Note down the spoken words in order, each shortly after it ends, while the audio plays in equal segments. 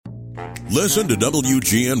Listen to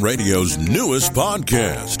WGN Radio's newest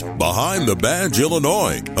podcast, Behind the Badge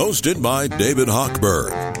Illinois, hosted by David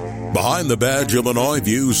Hochberg. Behind the Badge Illinois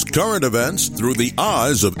views current events through the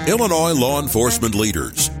eyes of Illinois law enforcement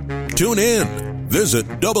leaders. Tune in. Visit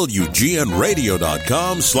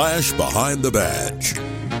WGNRadio.com/Behind the Badge.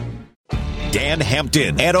 Dan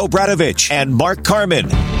Hampton, Ed Obradovich, and Mark Carman.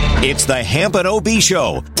 It's the Hamp and OB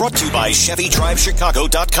Show, brought to you by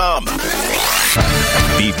ChevyDriveChicago.com.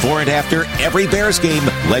 Before and after every Bears game,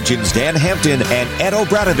 legends Dan Hampton and Ed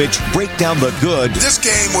Obradovich break down the good. This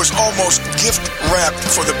game was almost gift-wrapped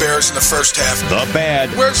for the Bears in the first half. The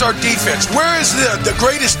bad. Where's our defense? Where is the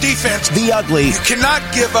greatest defense? The ugly. You cannot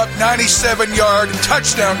give up 97-yard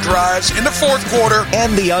touchdown drives in the fourth quarter.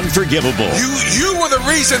 And the unforgivable. You were the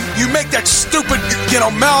reason you make that stupid,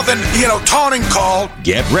 Malvin, taunting call.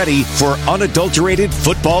 Get ready for unadulterated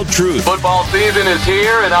football truth. Football season is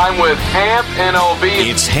here, and I'm with Hamp and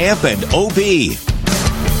OB. It's Hamp and OB.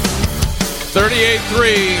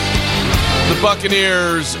 38-3, the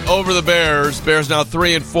Buccaneers over the Bears. Bears now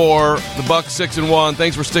 3-4, the Bucs 6-1.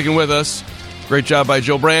 Thanks for sticking with us. Great job by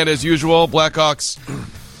Joe Brand as usual. Blackhawks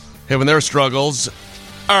having their struggles.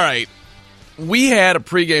 All right, we had a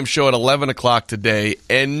pregame show at 11 o'clock today,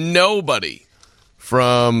 and nobody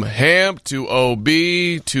from Hamp to OB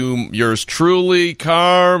to yours truly,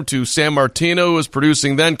 Carm, to San Martino, who was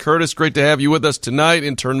producing then. Curtis, great to have you with us tonight.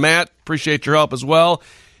 Intern Matt, appreciate your help as well.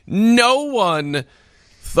 No one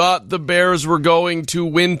thought the Bears were going to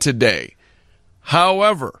win today.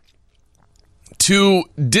 However, to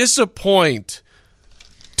disappoint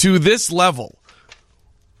to this level,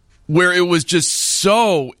 where it was just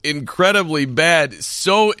so incredibly bad,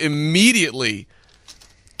 so immediately,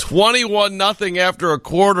 21-0 after a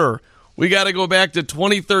quarter. We got to go back to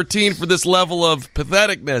 2013 for this level of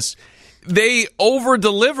patheticness. They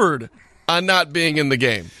over-delivered on not being in the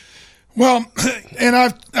game. Well, and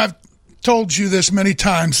I've told you this many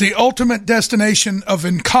times. The ultimate destination of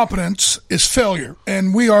incompetence is failure,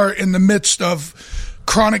 and we are in the midst of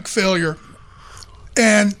chronic failure.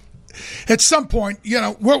 And at some point,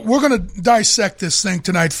 we're going to dissect this thing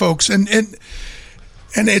tonight, folks, and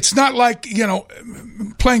it's not like,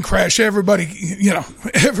 plane crash, everybody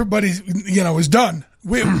is done.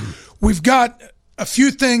 We've got a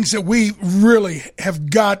few things that we really have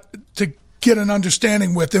got to get an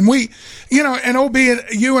understanding with. And and OB,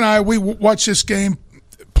 you and I, we watched this game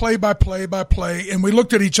play by play, and we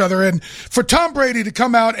looked at each other. And for Tom Brady to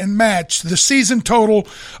come out and match the season total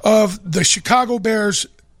of the Chicago Bears'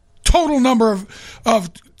 total number of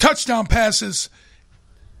touchdown passes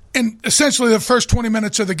in essentially the first 20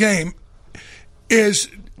 minutes of the game is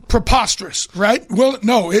preposterous, right? Well,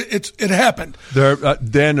 no, it happened.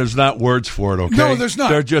 Dan, there's not words for it, okay? No, there's not.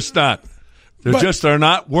 They're just not. There are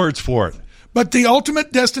not words for it. But the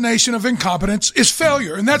ultimate destination of incompetence is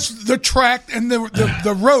failure, and that's the track and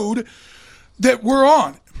the road that we're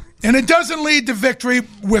on. And it doesn't lead to victory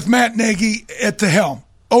with Matt Nagy at the helm.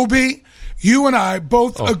 OB, you and I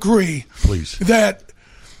both agree that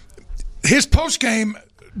his postgame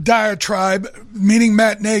diatribe, meaning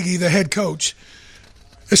Matt Nagy, the head coach,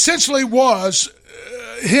 essentially was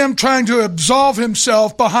him trying to absolve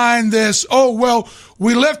himself behind this,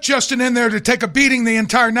 we left Justin in there to take a beating the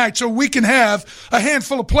entire night so we can have a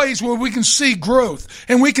handful of plays where we can see growth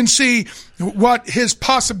and we can see what his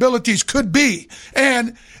possibilities could be.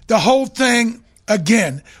 And the whole thing,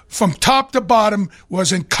 again, from top to bottom,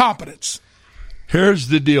 was incompetence. Here's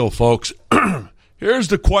the deal, folks. Here's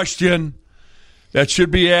the question that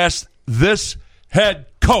should be asked this head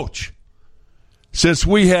coach since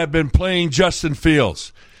we have been playing Justin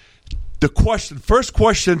Fields. First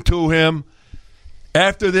question to him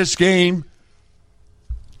after this game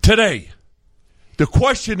today. The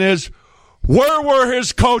question is, where were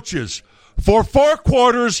his coaches for 4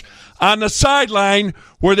 quarters on the sideline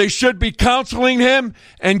where they should be counseling him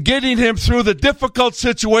and getting him through the difficult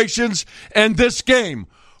situations in this game?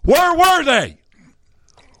 Where were they?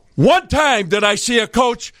 One time did I see a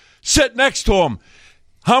coach sit next to him.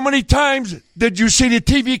 How many times did you see the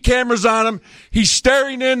TV cameras on him? He's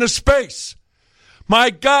staring into space.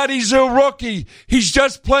 My God, he's a rookie. He's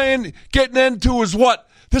just playing, getting into his what?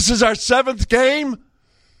 This is our 7th game?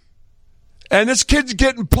 And this kid's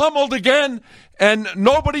getting pummeled again, and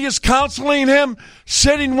nobody is counseling him,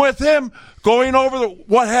 sitting with him, going over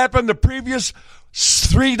what happened the previous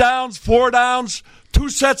 3 downs, 4 downs, 2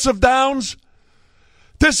 sets of downs.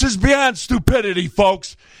 This is beyond stupidity,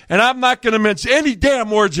 folks, and I'm not going to mince any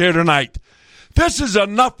damn words here tonight. This is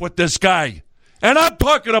enough with this guy, and I'm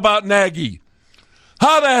talking about Nagy.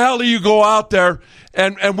 How the hell do you go out there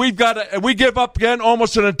and we give up again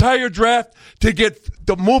almost an entire draft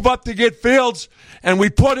to move up to get Fields, and we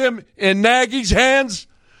put him in Nagy's hands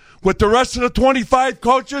with the rest of the 25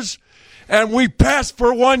 coaches, and we pass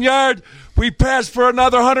for 1 yard, we pass for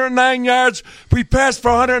another 109 yards, we pass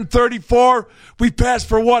for 134, we pass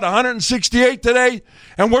for 168 today,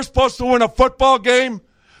 and we're supposed to win a football game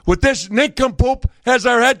with this nincompoop as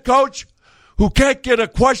our head coach who can't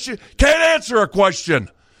answer a question.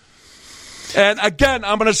 And again,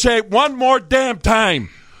 I'm going to say it one more damn time.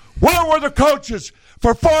 Where were the coaches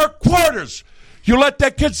for 4 quarters? You let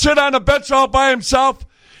that kid sit on the bench all by himself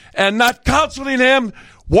and not counseling him,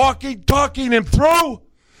 talking him through?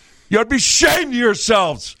 You'd be ashamed of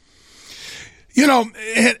yourselves. You know,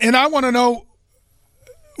 and I want to know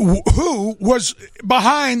who was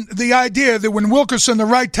behind the idea that when Wilkerson, the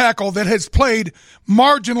right tackle that has played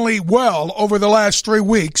marginally well over the last 3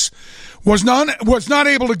 weeks, was not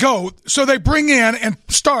able to go, so they bring in and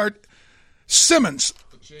start Simmons.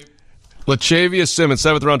 Latavius Simmons,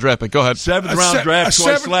 7th-round draft pick. Go ahead. 7th-round draft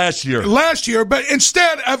choice last year. Last year, but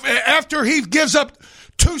instead of after he gives up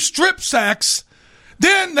 2 strip sacks,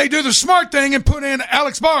 then they do the smart thing and put in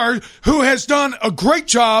Alex Barr, who has done a great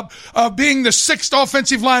job of being the 6th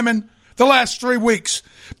offensive lineman the last 3 weeks.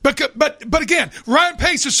 But again, Ryan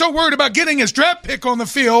Pace is so worried about getting his draft pick on the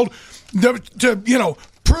field to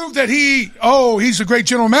prove that he's a great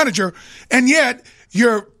general manager, and yet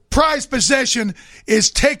your prized possession is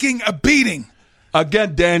taking a beating.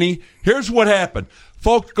 Again, Danny, here's what happened.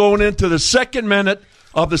 Folks, going into the 2nd minute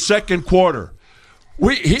of the 2nd quarter,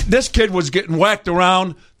 this kid was getting whacked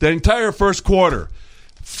around the entire 1st quarter.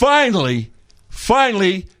 Finally,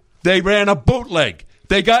 they ran a bootleg.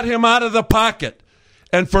 They got him out of the pocket.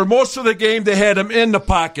 And for most of the game, they had him in the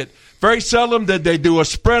pocket. Very seldom did they do a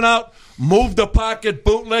sprint out, move the pocket,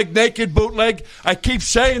 bootleg, naked bootleg. I keep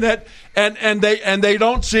saying that, and they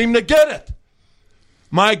don't seem to get it.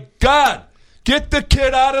 My God, get the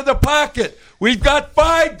kid out of the pocket. We've got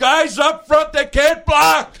 5 guys up front that can't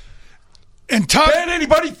block. And can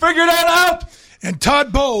anybody figure that out? And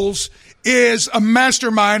Todd Bowles is a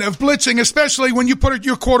mastermind of blitzing, especially when you put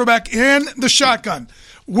your quarterback in the shotgun,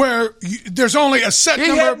 where there's only a set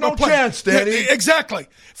number of plays. He had no chance, Danny. Yeah, exactly.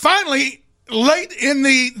 Finally, late in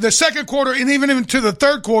the 2nd quarter and even into the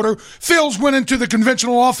 3rd quarter, Fields went into the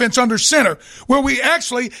conventional offense under center, where we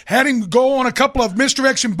actually had him go on a couple of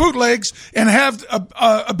misdirection bootlegs and have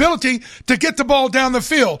ability to get the ball down the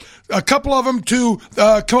field. A couple of them to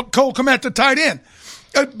Cole Kmet, the tight end.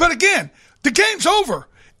 But again, the game's over.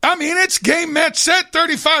 I mean, it's game, match, set,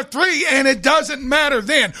 35-3, and it doesn't matter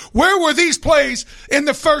then. Where were these plays in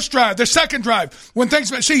the first drive, the second drive?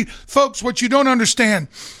 See, folks, what you don't understand,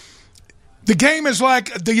 the game is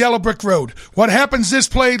like the yellow brick road. What happens this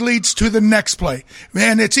play leads to the next play.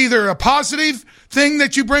 And it's either a positive thing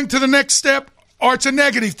that you bring to the next step or it's a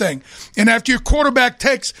negative thing. And after your quarterback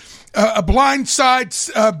takes a blind side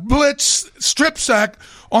blitz strip sack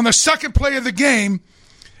on the second play of the game,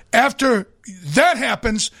 after that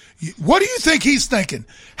happens, what do you think he's thinking?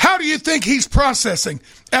 How do you think he's processing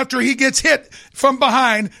after he gets hit from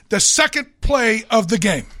behind the second play of the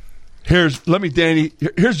game? Here's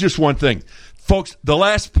just one thing, folks. The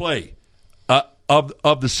last play of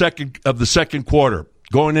the second quarter,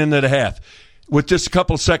 going into the half, with just a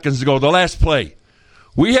couple of seconds to go, the last play,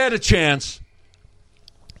 we had a chance,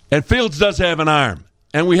 and Fields does have an arm,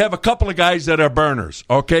 and we have a couple of guys that are burners.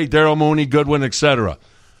 Okay, Darryl Mooney, Goodwin, etc.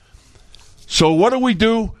 So what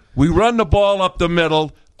do? We run the ball up the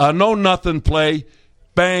middle, a no-nothing play,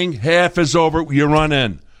 bang, half is over, you run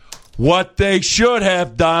in. What they should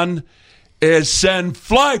have done is send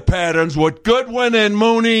fly patterns with Goodwin and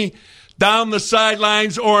Mooney down the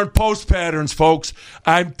sidelines or in post patterns, folks.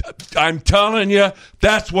 I'm telling you,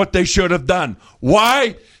 that's what they should have done.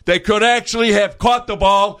 Why? They could actually have caught the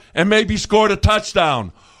ball and maybe scored a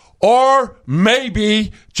touchdown. Or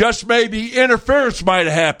maybe, just maybe, interference might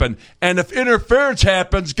have happened. And if interference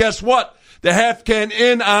happens, guess what? The half can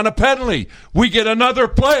in on a penalty. We get another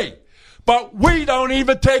play. But we don't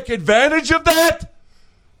even take advantage of that.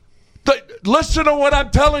 Listen to what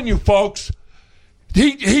I'm telling you, folks.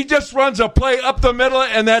 He just runs a play up the middle,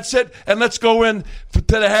 and that's it. And let's go in to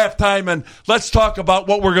the halftime, and let's talk about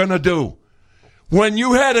what we're going to do. When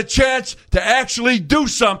you had a chance to actually do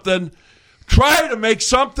something, try to make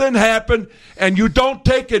something happen, and you don't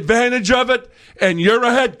take advantage of it, and you're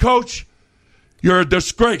a head coach, you're a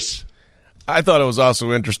disgrace. I thought it was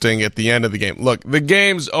also interesting at the end of the game. Look, the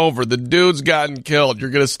game's over. The dude's gotten killed. You're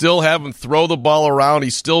going to still have him throw the ball around.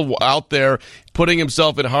 He's still out there putting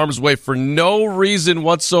himself in harm's way for no reason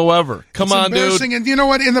whatsoever. Come on, dude. And you know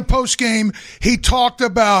what? In the post game, he talked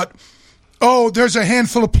about, there's a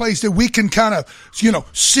handful of plays that we can kind of,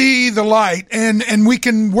 see the light, and we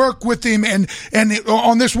can work with him. And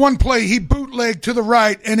on this one play, he bootlegged to the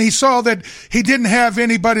right, and he saw that he didn't have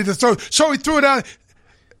anybody to throw. So he threw it out.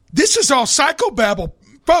 This is all psychobabble.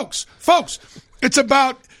 Folks, it's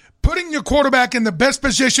about putting your quarterback in the best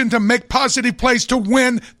position to make positive plays to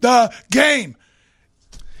win the game.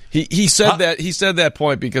 He said that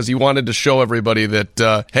point because he wanted to show everybody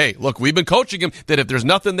that, hey, look, we've been coaching him, that if there's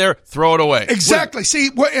nothing there, throw it away. Exactly. See,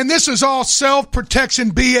 and this is all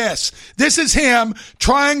self-protection BS. This is him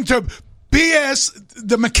trying to BS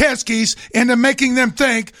the McKeskys into making them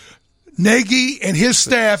think Nagy and his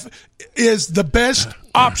staff is the best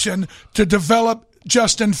option to develop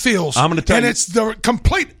Justin Fields. I'm going to tell you. And it's the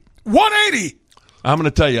complete 180. I'm going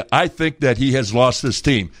to tell you, I think that he has lost this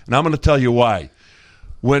team, and I'm going to tell you why.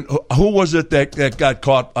 Who was it that got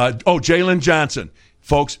caught? Jalen Johnson.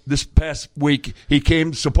 Folks, this past week, he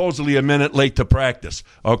came supposedly a minute late to practice,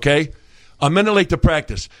 okay? A minute late to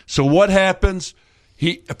practice. So what happens?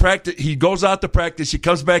 He goes out to practice. He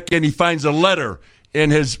comes back in. He finds a letter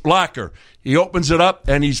in his locker. He opens it up,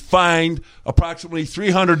 and he's fined approximately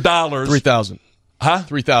 $300. $3,000. Huh?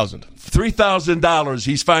 $3,000. $3,000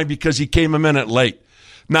 he's fined because he came a minute late.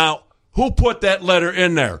 Now, who put that letter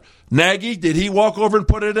in there? Nagy, did he walk over and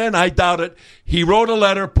put it in? I doubt it. He wrote a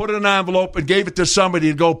letter, put it in an envelope, and gave it to somebody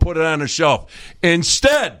to go put it on a shelf.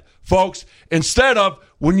 Instead, folks, of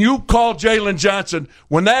when you call Jalen Johnson,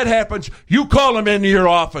 when that happens, you call him into your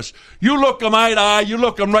office. You look him eye to eye, you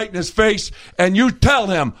look him right in his face, and you tell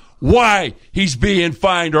him why he's being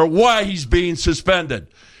fined or why he's being suspended.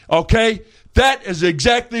 Okay? That is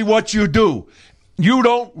exactly what you do. You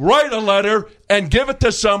don't write a letter and give it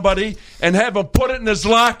to somebody and have him put it in his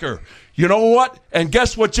locker. You know what? And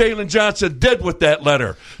guess what Jalen Johnson did with that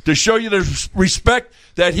letter? To show you the respect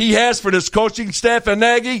that he has for this coaching staff and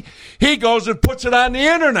Nagy, he goes and puts it on the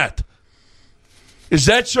internet. Is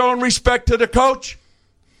that showing respect to the coach?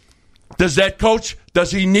 Does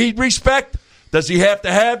he need respect? Does he have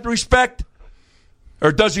to have respect?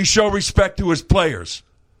 Or does he show respect to his players?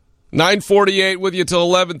 9:48 with you till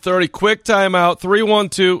 11:30. Quick timeout.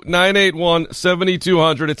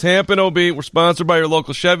 312-981-7200. It's Hampton OB. We're sponsored by your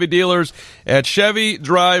local Chevy dealers at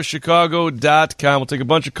ChevyDriveChicago.com. We'll take a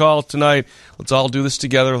bunch of calls tonight. Let's all do this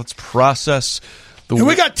together. Let's process the. And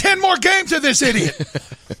we got 10 more games of this idiot.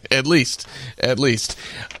 At least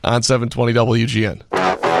on 720 WGN.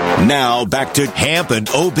 Now back to Hampton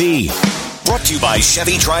OB. Brought to you by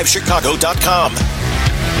ChevyDriveChicago.com.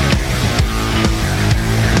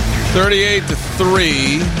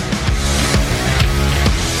 38-3.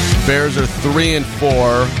 Bears are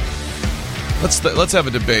 3-4. Let's have a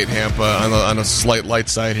debate, Hampa, on a slight light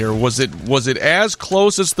side here. Was it as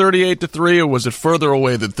close as 38-3, or was it further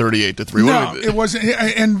away than 38-3? No, it wasn't.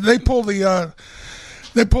 And they pulled the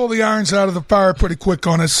irons out of the fire pretty quick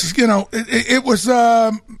on us. It was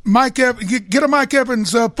Mike Evans. Get a Mike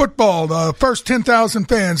Evans football. First 10,000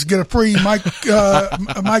 fans get a free Mike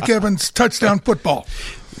Evans touchdown football.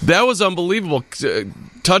 That was unbelievable.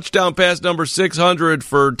 Touchdown pass number 600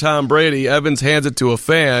 for Tom Brady. Evans hands it to a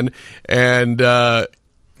fan, and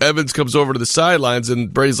Evans comes over to the sidelines,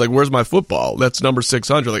 and Brady's like, "Where's my football? That's number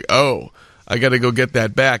 600." Like, oh, I got to go get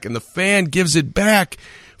that back. And the fan gives it back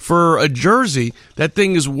for a jersey. That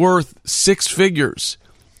thing is worth six figures.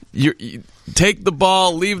 You take the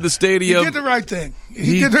ball, leave the stadium. He did the right thing.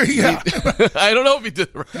 I don't know if he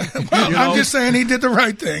did the right thing. Well, I'm just saying he did the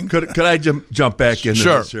right thing. Could I jump back into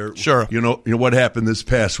this here? Sure. You know what happened this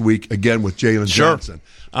past week again with Jalen Johnson.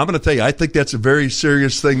 I'm going to tell you, I think that's a very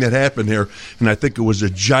serious thing that happened here, and I think it was a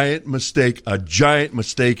giant mistake on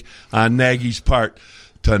Nagy's part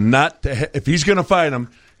if he's going to fight him,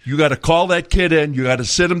 you got to call that kid in, you got to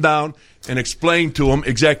sit him down and explain to him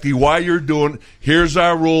exactly why you're doing, here's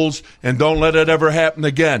our rules, and don't let it ever happen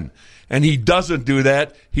again. And he doesn't do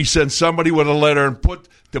that. He sends somebody with a letter and put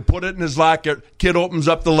it in his locker. Kid opens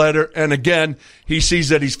up the letter, and again, he sees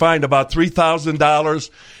that he's fined about $3,000.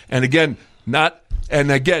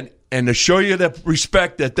 And to show you the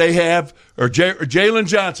respect that they have, or Jalen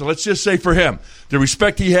Johnson, let's just say for him, the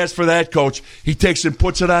respect he has for that coach, he takes and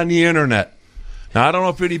puts it on the internet. Now, I don't know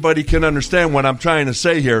if anybody can understand what I'm trying to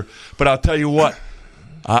say here, but I'll tell you what.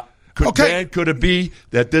 Could it be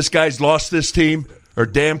that this guy's lost this team or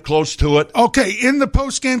damn close to it? Okay, in the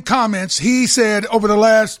post-game comments, he said over the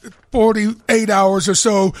last 48 hours or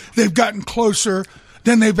so, they've gotten closer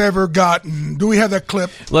than they've ever gotten. Do we have that clip?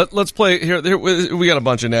 Let's play here. We got a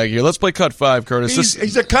bunch of Nagy here. Let's play cut 5, Curtis.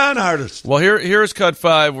 He's a con artist. Well, here's cut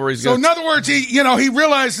 5 where he's. So in other words, he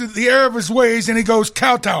realizes the error of his ways and he goes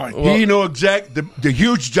kowtowing. Well, he knew the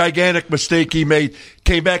huge gigantic mistake he made.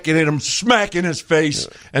 Came back and hit him smack in his face,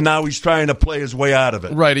 and now he's trying to play his way out of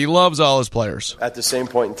it. Right, he loves all his players. At the same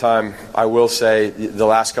point in time, I will say the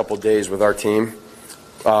last couple of days with our team,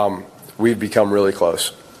 we've become really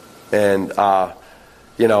close. And,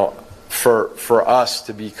 for us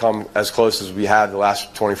to become as close as we have the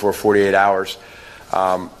last 24, 48 hours,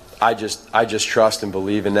 I just trust and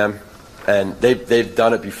believe in them. And they've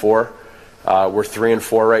done it before. We're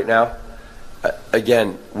 3-4 right now.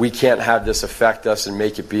 Again, we can't have this affect us and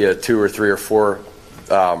make it be a 2 or 3 or 4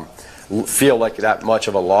 feel like that much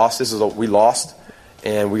of a loss. We lost,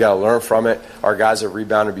 and we got to learn from it. Our guys have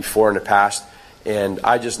rebounded before in the past, and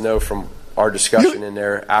I just know from our discussion in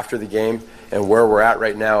there after the game and where we're at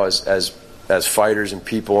right now as fighters and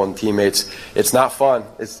people and teammates, it's not fun.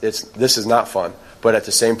 This is not fun. But at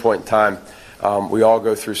the same point in time, we all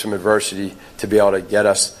go through some adversity to be able to get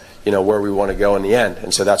us, where we want to go in the end,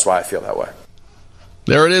 and so that's why I feel that way.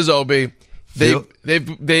 There it is, OB.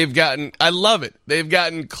 They've gotten. I love it. They've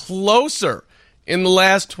gotten closer in the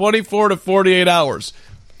last 24 to 48 hours.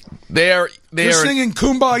 They're singing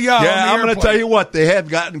Kumbaya. Yeah, I'm going to tell you what. They have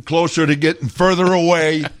gotten closer to getting further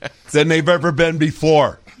away than they've ever been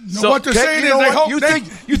before. So, what they're saying is they hope you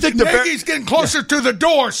think Nagy's getting closer to the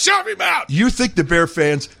door. Shove him out. You think the Bear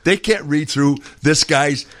fans, they can't read through this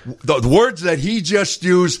guy's the words that he just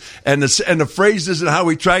used and the phrases and how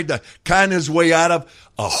he tried to con his way out of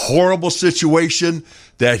a horrible situation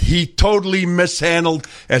that he totally mishandled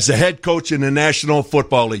as the head coach in the National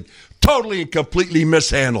Football League. Totally and completely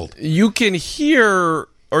mishandled. You can hear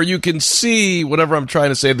or you can see whatever I'm trying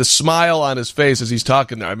to say, the smile on his face as he's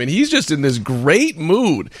talking there. I mean, he's just in this great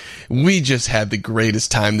mood. We just had the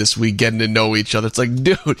greatest time this week getting to know each other. It's like,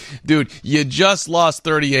 dude, you just lost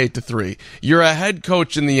 38-3. You're a head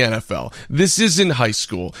coach in the NFL. This isn't high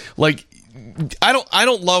school. Like, I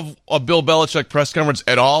don't love a Bill Belichick press conference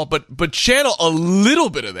at all, but channel a little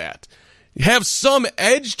bit of that. Have some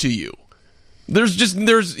edge to you. He's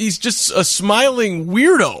just a smiling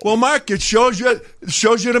weirdo. Well, Mark, it shows you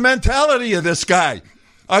the mentality of this guy.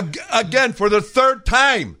 Again, for the third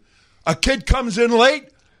time, a kid comes in late,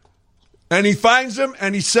 and he finds him,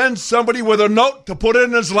 and he sends somebody with a note to put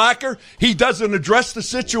in his locker. He doesn't address the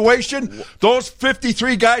situation. Those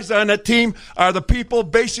 53 guys on that team are the people,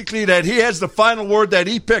 basically, that he has the final word that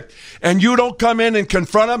he picked. And you don't come in and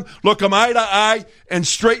confront him, look him eye to eye, and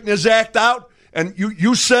straighten his act out. And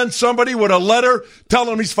you send somebody with a letter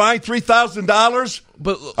telling him he's fined $3,000?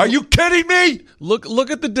 But are you kidding me? Look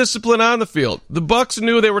at the discipline on the field. The Bucs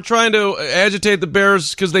knew they were trying to agitate the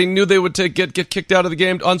Bears because they knew they would get kicked out of the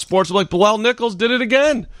game unsportsmanlike. Bilal Nichols did it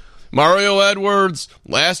again. Mario Edwards.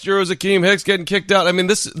 Last year was Akeem Hicks getting kicked out. I mean,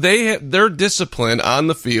 their discipline on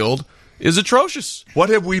the field is atrocious. What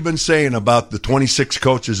have we been saying about the 26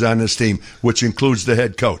 coaches on this team, which includes the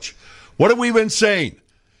head coach? What have we been saying?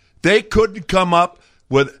 They couldn't come up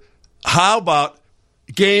with, how about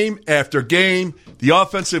game after game, the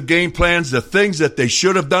offensive game plans, the things that they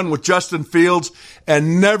should have done with Justin Fields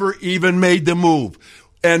and never even made the move.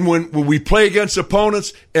 And when we play against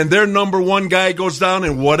opponents and their number one guy goes down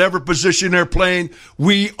in whatever position they're playing,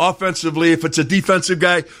 we offensively, if it's a defensive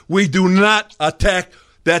guy, we do not attack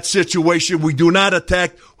that situation. We do not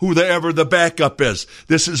attack whoever the backup is.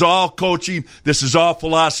 This is all coaching. This is all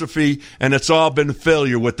philosophy, and it's all been a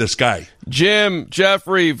failure with this guy. Jim,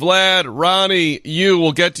 Jeffrey, Vlad, Ronnie,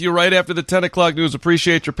 we'll get to you right after the 10 o'clock news.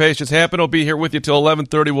 Appreciate your patience. Hampton will be here with you till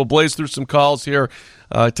 11:30. We'll blaze through some calls here.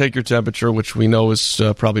 Take your temperature, which we know is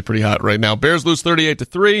probably pretty hot right now. Bears lose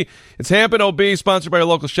 38-3. It's Hampton OB, sponsored by our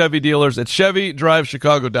local Chevy dealers at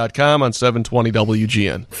ChevyDriveChicago.com on 720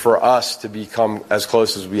 WGN. For us to become as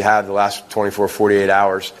close as we have the last 24, 48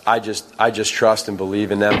 hours, I just trust and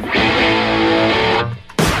believe in them.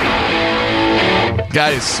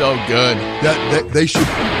 Guy is so good. This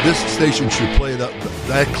station should play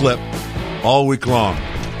that clip all week long.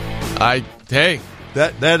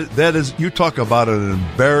 That is, you talk about an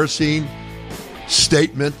embarrassing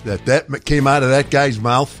statement that came out of that guy's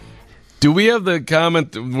mouth. Do we have the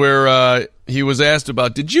comment where he was asked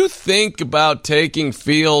about, did you think about taking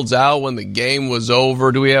Fields out when the game was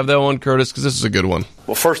over? Do we have that one, Curtis? Because this is a good one.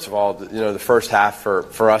 Well, first of all, the first half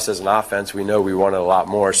for us as an offense, we know we wanted a lot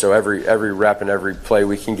more. So every rep and every play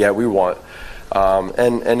we can get, we want.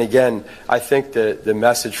 And again, I think the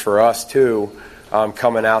message for us too,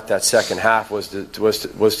 coming out that second half was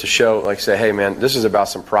to show, like, say, hey man, this is about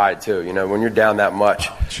some pride too. When you're down that much,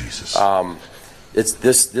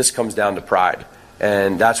 this comes down to pride.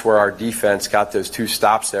 And that's where our defense got those 2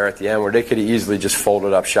 stops there at the end where they could have easily just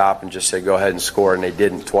folded up shop and just said, go ahead and score, and they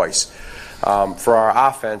didn't twice. For our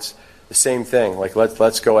offense, the same thing. Like,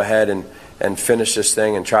 let's go ahead and finish this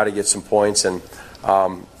thing and try to get some points. And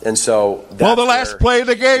so the last play of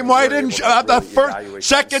the game, why didn't you, the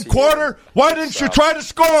second quarter, why didn't you try to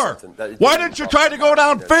score? Why didn't you try to go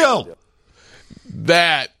downfield?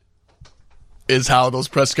 That is how those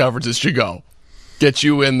press conferences should go. Get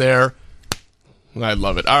you in there. I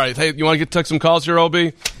love it. All right. Hey, you want to take some calls here, OB?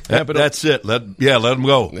 That's it. Let them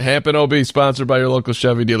go. Hampton OB, sponsored by your local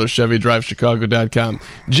Chevy dealer, ChevyDriveChicago.com.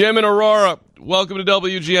 Jim in Aurora, welcome to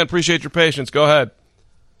WGN. Appreciate your patience. Go ahead.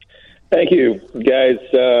 Thank you, guys.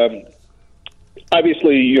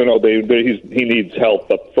 Obviously, he needs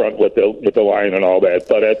help up front with the line and all that.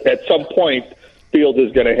 But at some point, Fields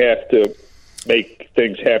is going to have to make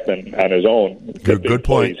things happen on his own. Good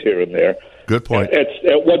point. Here and there. Good point.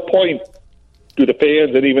 At what point do the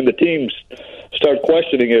fans and even the teams start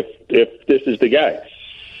questioning if this is the guy?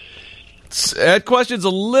 That question's a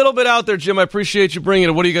little bit out there, Jim. I appreciate you bringing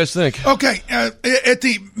it. What do you guys think? Okay, at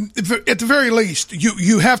the very least,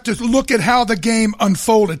 you have to look at how the game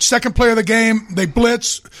unfolded. Second play of the game, they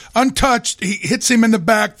blitz, untouched. He hits him in the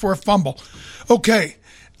back for a fumble. Okay.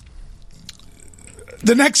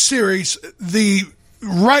 The next series, the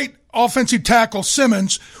right offensive tackle,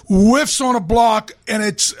 Simmons, whiffs on a block, and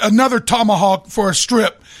it's another tomahawk for a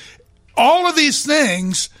strip. All of these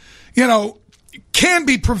things, can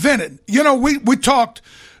be prevented. We talked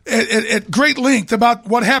at great length about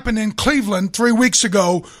what happened in Cleveland 3 weeks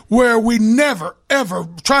ago, where we never, ever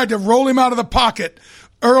tried to roll him out of the pocket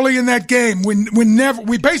early in that game.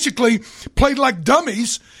 We basically played like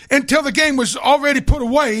dummies until the game was already put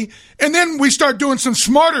away, and then we start doing some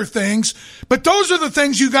smarter things. But those are the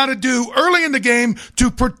things you got to do early in the game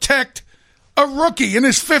to protect a rookie in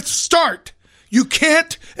his 5th start. You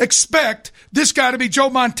can't expect this guy to be Joe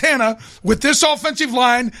Montana with this offensive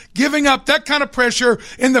line giving up that kind of pressure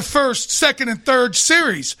in the first, second, and third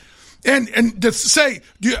series. And to say,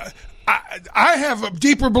 I have a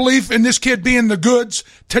deeper belief in this kid being the goods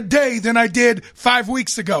today than I did 5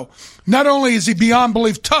 weeks ago. Not only is he beyond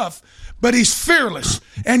belief tough, but he's fearless.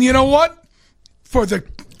 And you know what? For the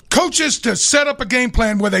coaches to set up a game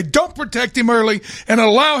plan where they don't protect him early and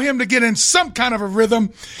allow him to get in some kind of a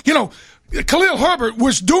rhythm, Khalil Herbert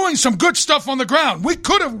was doing some good stuff on the ground. We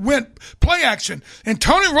could have went play action. And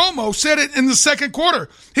Tony Romo said it in the second quarter.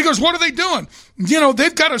 He goes, what are they doing?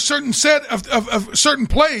 They've got a certain set of certain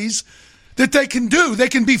plays that they can do. They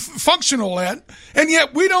can be functional at. And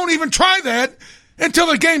yet we don't even try that until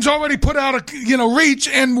the game's already put out of reach,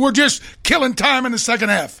 and we're just killing time in the second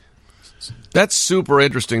half. That's super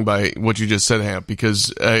interesting by what you just said, Hamp,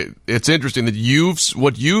 because it's interesting that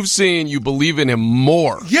what you've seen, you believe in him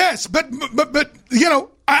more. Yes, but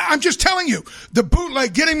I'm just telling you, the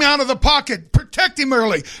bootleg, get him out of the pocket, protect him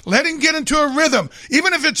early, let him get into a rhythm,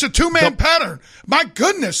 even if it's a 2-man pattern. My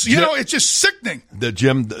goodness, it's just sickening.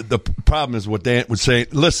 The problem is what Dan was saying.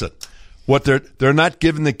 Listen, what they're not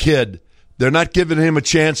giving the kid, they're not giving him a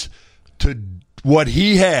chance to what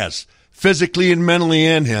he has physically and mentally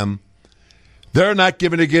in him. They're not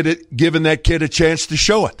giving that kid a chance to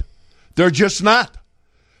show it. They're just not.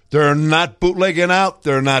 They're not bootlegging out.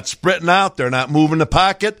 They're not sprinting out. They're not moving the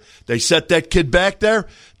pocket. They set that kid back there.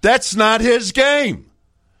 That's not his game.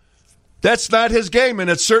 That's not his game, and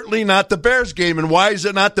it's certainly not the Bears' game. And why is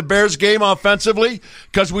it not the Bears' game offensively?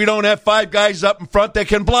 Because we don't have 5 guys up in front that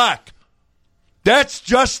can block. That's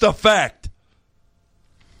just a fact.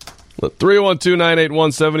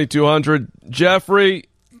 312-981-7200. Jeffrey,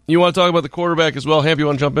 you want to talk about the quarterback as well? Hamp, you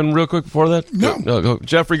want to jump in real quick before that? No.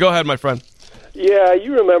 Jeffrey, go ahead, my friend. Yeah,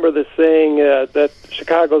 you remember the saying that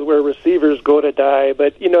Chicago's where receivers go to die,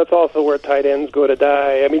 but, it's also where tight ends go to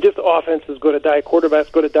die. I mean, just offenses go to die,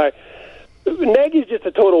 quarterbacks go to die. Nagy's just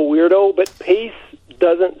a total weirdo, but Pace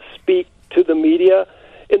doesn't speak to the media.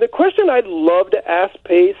 And the question I'd love to ask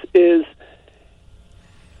Pace is,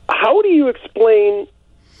 how do you explain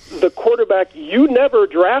the quarterback you never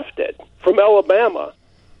drafted from Alabama,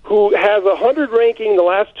 who has 100 ranking the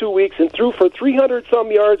last 2 weeks and threw for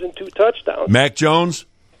 300-some yards and 2 touchdowns? Mac Jones?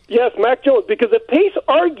 Yes, Mac Jones. Because if Pace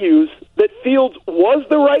argues that Fields was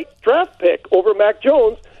the right draft pick over Mac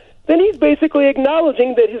Jones, then he's basically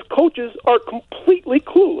acknowledging that his coaches are completely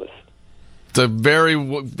clueless.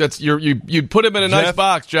 You put him in a nice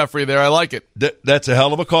box, Jeffrey, there. I like it. That's a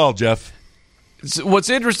hell of a call, Jeff. What's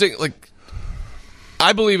interesting,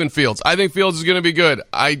 I believe in Fields. I think Fields is going to be good.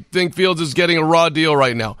 I think Fields is getting a raw deal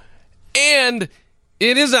right now. And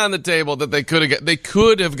it is on the table that they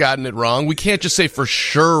could have gotten it wrong. We can't just say for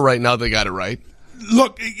sure right now they got it right.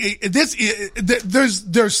 look,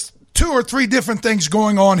 there's 2 or 3 different things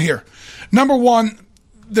going on here. Number one,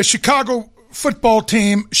 the Chicago football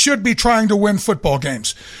team should be trying to win football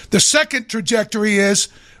games. The second trajectory is,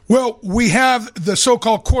 well, we have the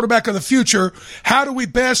so-called quarterback of the future. How do we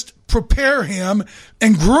best prepare him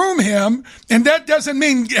and groom him? And that doesn't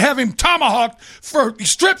mean have him tomahawked for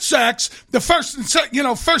strip sacks the first and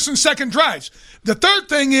second drives. The third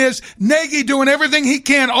thing is Nagy doing everything he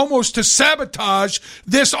can almost to sabotage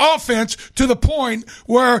this offense to the point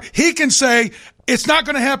where he can say, it's not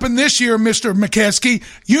going to happen this year, Mr. McCaskey.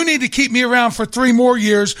 You need to keep me around for 3 more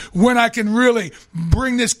years when I can really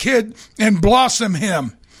bring this kid and blossom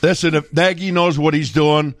him. Listen, if Nagy knows what he's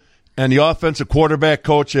doing, and the offensive quarterback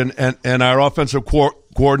coach and our offensive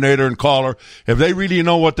coordinator and caller, if they really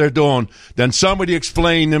know what they're doing, then somebody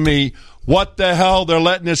explain to me what the hell they're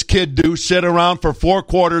letting this kid do, sit around for 4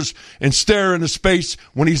 quarters and stare into space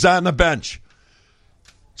when he's on the bench.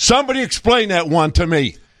 Somebody explain that one to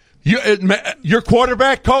me. Your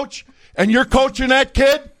quarterback coach, and you're coaching that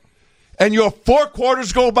kid, and your 4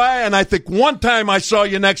 quarters go by, and I think one time I saw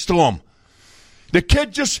you next to him. The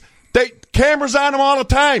kid cameras on him all the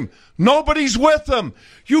time. Nobody's with him.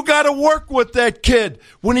 You got to work with that kid.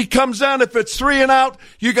 When he comes on, if it's 3 and out,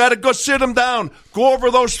 you got to go sit him down. Go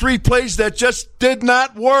over those 3 plays that just did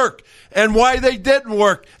not work and why they didn't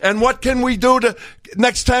work. And what can we do to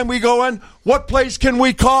next time we go in? What plays can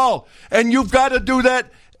we call? And you've got to do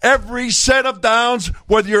that every set of downs,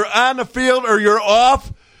 whether you're on the field or you're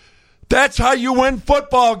off. That's how you win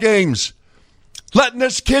football games. Letting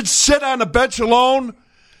this kid sit on the bench alone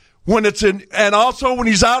when it's in, and also when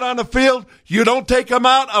he's out on the field, you don't take him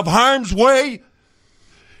out of harm's way,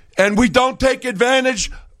 and we don't take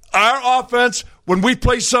advantage. Our offense, when we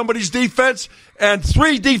play somebody's defense, and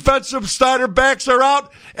 3 defensive starter backs are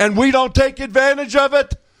out, and we don't take advantage of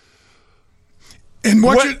it. And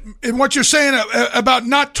what you're saying about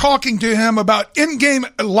not talking to him about in-game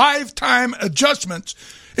lifetime adjustments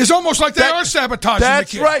is almost like they are sabotaging the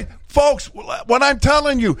kid. That's right. Folks, what I'm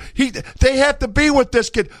telling you, they have to be with this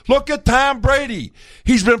kid. Look at Tom Brady.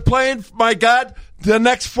 He's been playing, my God, the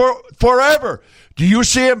next forever. Do you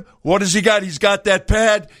see him? What has he got? He's got that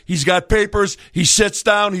pad. He's got papers. He sits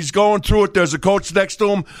down. He's going through it. There's a coach next to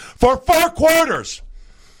him for 4 quarters.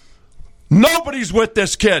 Nobody's with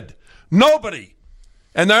this kid. Nobody.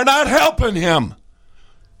 And they're not helping him.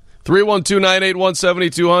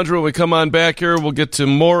 312-981-7200. When we come on back here, we'll get to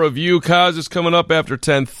more of you. Kaz is coming up after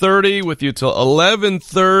 10:30 with you till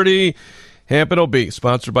 11:30. Hamp and OB,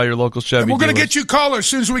 sponsored by your local Chevy and we're going to dealers. get you callers as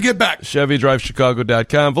soon as we get back.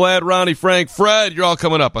 ChevyDriveChicago.com. Vlad, Ronnie, Frank, Fred, you're all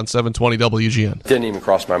coming up on 720 WGN. Didn't even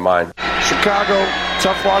cross my mind. Chicago,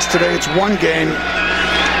 tough loss today. It's 1 game.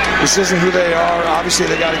 This isn't who they are. Obviously,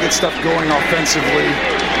 they got to get stuff going offensively.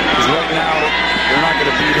 Because right now, they're not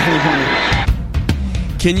going to beat anyone.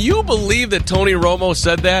 Can you believe that Tony Romo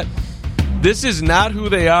said that? This is not who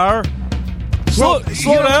they are? Slow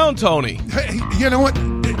down, Tony. You know what?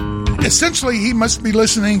 Essentially, he must be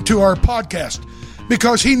listening to our podcast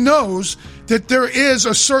because he knows that there is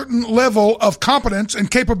a certain level of competence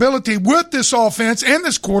and capability with this offense and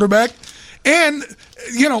this quarterback. And,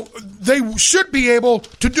 they should be able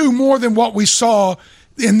to do more than what we saw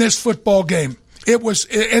in this football game. It was,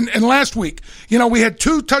 and last week, we had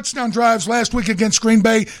 2 touchdown drives last week against Green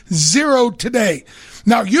Bay, 0 today.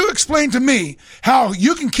 Now, you explain to me how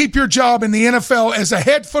you can keep your job in the NFL as a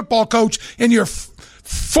head football coach in your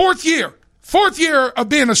fourth year of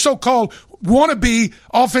being a so-called wannabe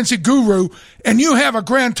offensive guru, and you have a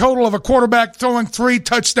grand total of a quarterback throwing 3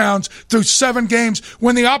 touchdowns through 7 games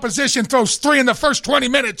when the opposition throws 3 in the first 20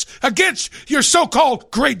 minutes against your so-called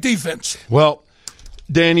great defense. Well,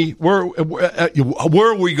 Danny, where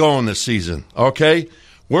are we going this season, okay?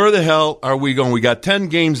 Where the hell are we going? We got 10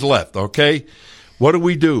 games left, okay? What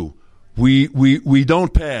do? We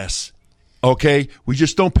don't pass, okay? We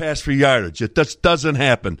just don't pass for yardage. It just doesn't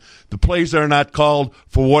happen. The plays are not called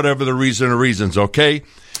for whatever the reason or reasons, okay?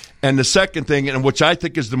 And the second thing, and which I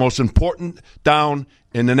think is the most important down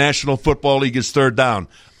in the National Football League, is 3rd down.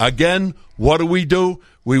 Again, what do?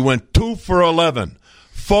 We went 2 for 11.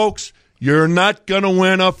 Folks, you're not going to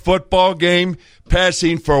win a football game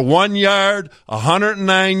passing for 1 yard,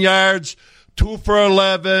 109 yards, 2 for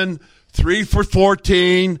 11, 3 for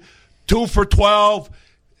 14, 2 for 12,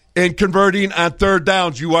 and converting on 3rd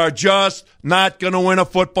downs. You are just not going to win a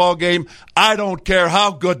football game. I don't care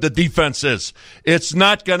how good the defense is. It's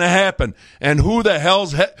not going to happen. And who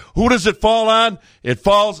does it fall on? It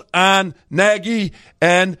falls on Nagy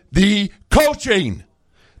and the coaching.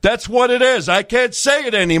 That's what it is. I can't say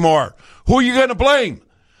it anymore. Who are you going to blame?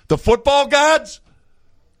 The football gods?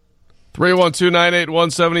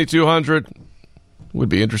 312-981-7200. Would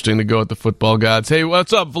be interesting to go at the football gods. Hey,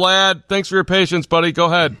 what's up, Vlad? Thanks for your patience, buddy. Go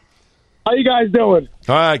ahead. How you guys doing?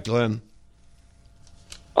 All right, Glenn.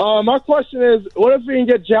 My question is, what if we can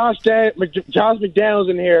get Josh McDaniels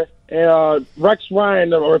in here and Rex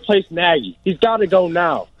Ryan to replace Nagy? He's got to go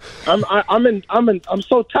now. I'm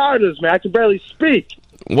so tired of this, man. I can barely speak.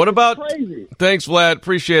 What about? Crazy. Thanks, Vlad.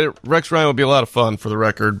 Appreciate it. Rex Ryan would be a lot of fun, for the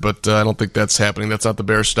record, but I don't think that's happening. That's not the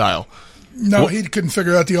Bears' style. No, he couldn't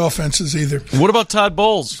figure out the offenses either. What about Todd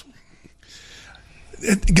Bowles?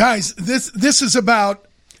 Guys, this is about.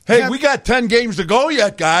 Hey, we got 10 games to go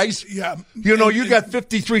yet, guys. Yeah. You know, you got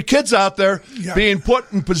 53 kids out there being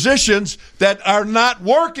put in positions that are not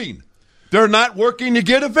working. They're not working to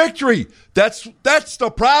get a victory. That's the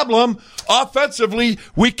problem. Offensively,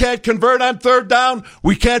 we can't convert on third down.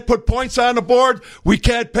 We can't put points on the board. We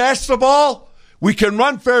can't pass the ball. We can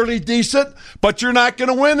run fairly decent, but you're not going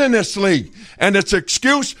to win in this league. And it's an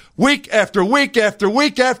excuse week after week after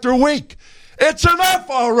week after week. It's enough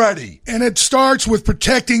already. And it starts with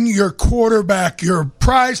protecting your quarterback, your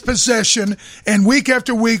prized possession. And week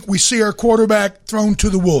after week, we see our quarterback thrown to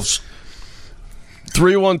the wolves.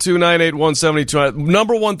 312-981-7200.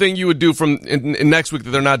 Number one thing you would do from in next week that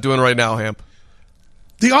they're not doing right now, Hamp?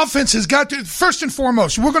 The offense has got to, first and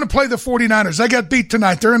foremost, we're going to play the 49ers. They got beat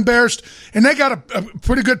tonight. They're embarrassed, and they got a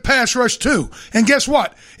pretty good pass rush, too. And guess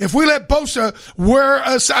what? If we let Bosa wear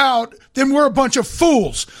us out, then we're a bunch of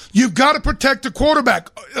fools. You've got to protect the quarterback.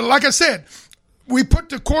 Like I said, we put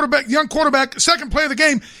the young quarterback, second play of the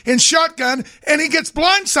game, in shotgun, and he gets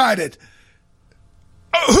blindsided.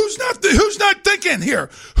 Who's not thinking here?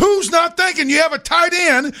 Who's not thinking? You have a tight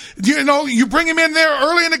end, you bring him in there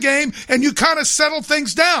early in the game and you kind of settle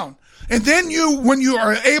things down. And then when you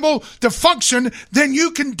are able to function, then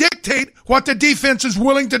you can dictate what the defense is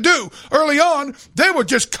willing to do. Early on, they were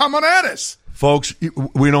just coming at us. Folks,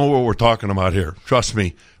 we know what we're talking about here. Trust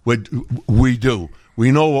me, we do.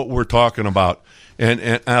 We know what we're talking about.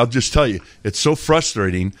 And I'll just tell you, it's so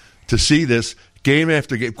frustrating to see this game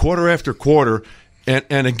after game, quarter after quarter.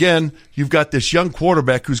 And again, you've got this young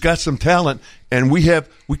quarterback who's got some talent, and we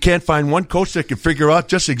can't find one coach that can figure out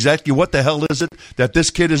just exactly what the hell is it that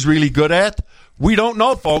this kid is really good at. We don't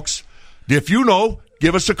know, folks. If you know,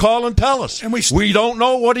 give us a call and tell us. And we don't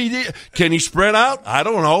know what he did. Can he spread out? I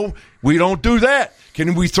don't know. We don't do that.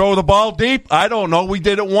 Can we throw the ball deep? I don't know. We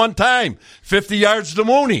did it one time, 50 yards to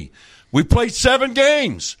Mooney. We played 7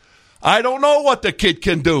 games. I don't know what the kid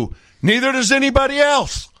can do. Neither does anybody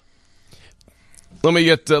else. Let me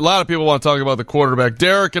get a lot of people want to talk about the quarterback.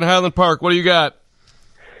 Derek in Highland Park, what do you got?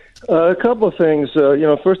 A couple of things.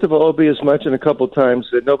 First of all, OB has mentioned a couple of times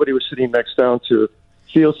that nobody was sitting next down to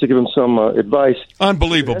Fields to give him some advice.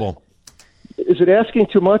 Unbelievable. Is it asking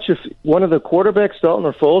too much if one of the quarterbacks, Dalton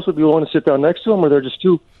or Foles, would be willing to sit down next to him, or they're just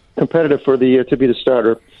too competitive for to be the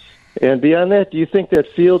starter? And beyond that, do you think that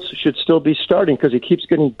Fields should still be starting because he keeps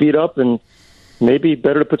getting beat up and maybe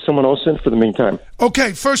better to put someone else in for the meantime?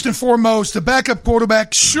 Okay, first and foremost, the backup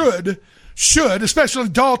quarterback should, especially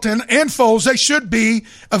Dalton and Foles, they should be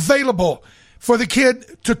available for the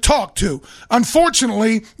kid to talk to.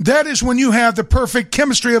 Unfortunately, that is when you have the perfect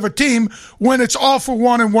chemistry of a team, when it's all for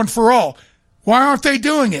one and one for all. Why aren't they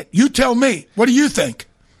doing it? You tell me. What do you think?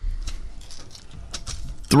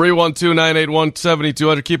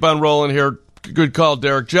 312-981-7200. Keep on rolling here. Good call,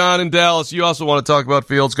 Derek. John in Dallas, you also want to talk about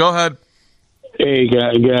Fields. Go ahead. Hey,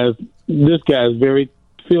 guys. This guy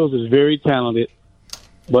Fields is very talented,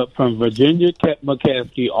 but from Virginia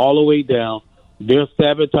McCaskey all the way down, they're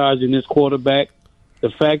sabotaging this quarterback.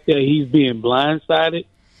 The fact that he's being blindsided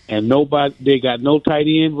and they got no tight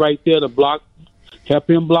end right there to help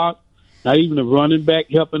him block. Not even the running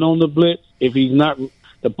back helping on the blitz. If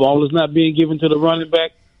the ball is not being given to the running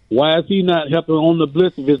back, why is he not helping on the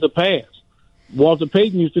blitz if it's a pass? Walter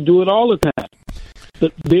Payton used to do it all the time.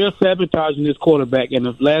 They're sabotaging this quarterback. And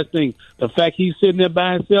the last thing, the fact he's sitting there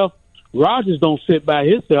by himself, Rodgers don't sit by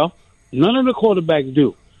himself. None of the quarterbacks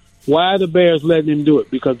do. Why are the Bears letting him do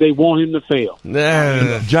it? Because they want him to fail.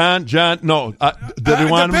 John, no. Do they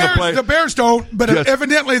want him to play? The Bears don't, but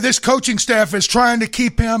evidently this coaching staff is trying to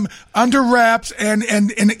keep him under wraps and in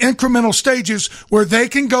incremental stages where they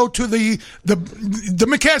can go to the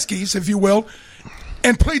McCaskies, if you will,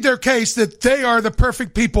 and plead their case that they are the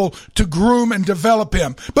perfect people to groom and develop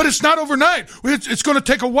him. But it's not overnight. It's going to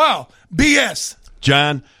take a while. BS.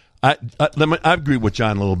 John, I agree with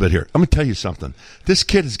John a little bit here. I'm going to tell you something. This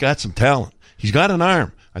kid has got some talent. He's got an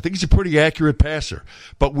arm. I think he's a pretty accurate passer.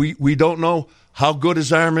 But we don't know how good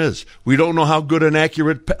his arm is. We don't know how good an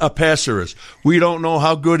accurate passer is. We don't know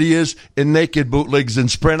how good he is in naked bootlegs and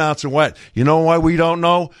sprint outs and what. You know why we don't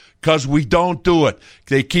know? Because we don't do it.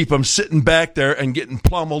 They keep him sitting back there and getting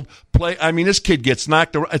pummeled. This kid gets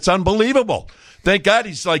knocked around. It's unbelievable. Thank God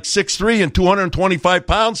he's like 6'3" and 225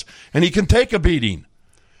 pounds, and he can take a beating.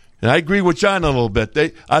 And I agree with John a little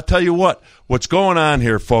bit. I'll tell you what's going on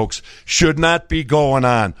here, folks, should not be going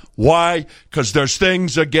on. Why? Because there's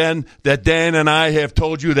things, again, that Dan and I have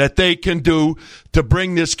told you that they can do to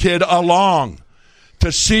bring this kid along,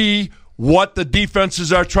 to see what the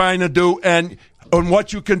defenses are trying to do and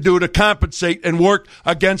what you can do to compensate and work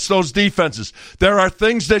against those defenses. There are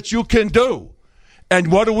things that you can do.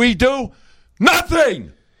 And what do?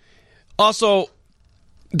 Nothing! Also,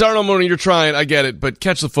 Darnell Mooney, you're trying, I get it, but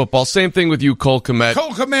catch the football. Same thing with you, Cole Kmet.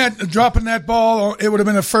 Cole Kmet dropping that ball, it would have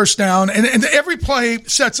been a first down. And every play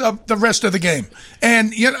sets up the rest of the game.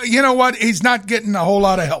 And you know what? He's not getting a whole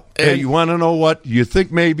lot of help. Hey, you want to know what? You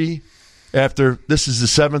think maybe after this is the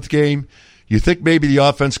 7th game, you think maybe the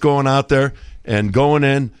offense going out there and going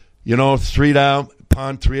in, 3 down,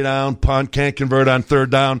 punt, 3 down, punt, can't convert on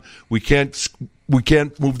 3rd down. We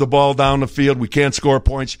can't move the ball down the field. We can't score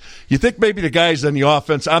points. You think maybe the guys on the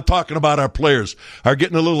offense, I'm talking about our players, are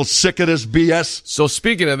getting a little sick of this BS? So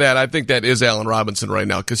speaking of that, I think that is Allen Robinson right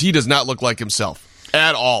now because he does not look like himself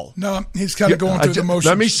at all. No, he's kind of going through the motions.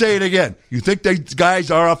 Let me say it again. You think these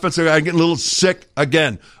guys, our offensive guys, are getting a little sick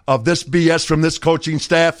again of this BS from this coaching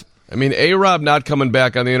staff? I mean, A-Rob not coming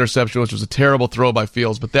back on the interception, which was a terrible throw by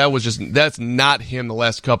Fields, but that's not him the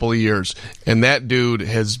last couple of years. And that dude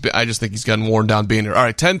I just think he's gotten worn down being here. All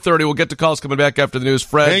right, 10:30, we'll get to calls coming back after the news.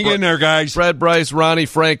 Fred, hang in there, guys. Fred, Bryce, Ronnie,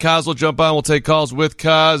 Frank, Kaz will jump on. We'll take calls with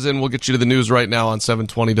Kaz, and we'll get you to the news right now on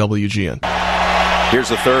 720 WGN. Here's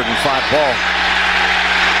the 3rd and 5 ball.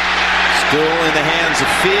 Still in the hands of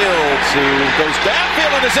Fields, who goes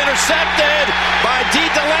downfield and is intercepted by D.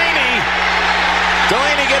 Delaney.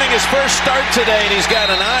 Delaney getting his first start today, and he's got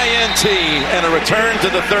an INT and a return to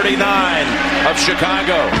the 39 of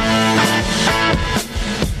Chicago.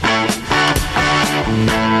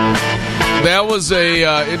 That was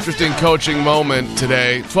a interesting coaching moment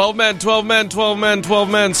today. 12 men, 12 men, 12 men, 12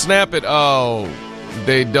 men, snap it. Oh,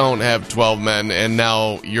 they don't have 12 men, and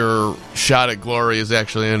now your shot at glory is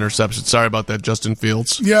actually an interception. Sorry about that, Justin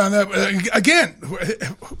Fields. Yeah, again,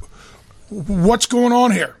 what's going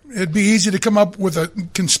on here? It'd be easy to come up with a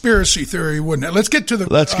conspiracy theory, wouldn't it? Let's get to the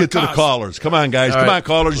callers. Come on, guys. Come on,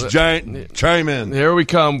 callers. Chime in. Here we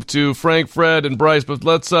come to Frank, Fred, and Bryce. But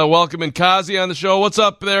let's welcome in Kazi on the show. What's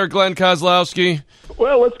up there, Glenn Kozlowski?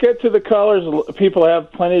 Well, let's get to the callers. People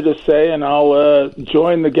have plenty to say, and I'll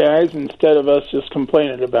join the guys instead of us just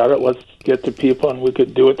complaining about it. Let's get to people, and we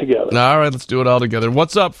could do it together. All right, let's do it all together.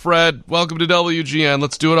 What's up, Fred? Welcome to WGN.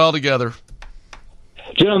 Let's do it all together.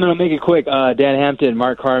 Gentlemen, I'll make it quick. Dan Hampton,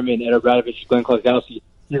 Mark Carman, Ed Obradovich, Glenn Kozlowski.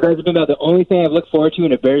 You guys have been about the only thing I've looked forward to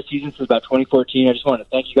in a Bears season since about 2014. I just want to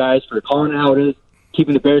thank you guys for calling it how it is,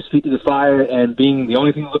 keeping the Bears' feet to the fire, and being the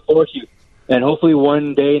only thing to look forward to. And hopefully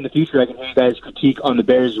one day in the future I can hear you guys critique on the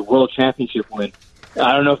Bears' World Championship win.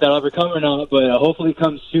 I don't know if that'll ever come or not, but hopefully it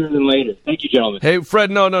comes sooner than later. Thank you, gentlemen. Hey,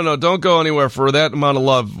 Fred, no. Don't go anywhere. For that amount of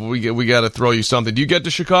love, we got to throw you something. Do you get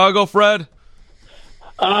to Chicago, Fred?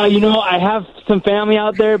 I have some family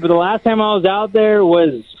out there, but the last time I was out there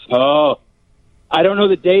was, I don't know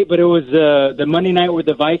the date, but it was the Monday night with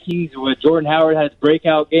the Vikings where Jordan Howard had his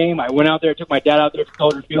breakout game. I went out there, took my dad out there to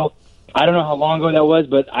Soldier Field. I don't know how long ago that was,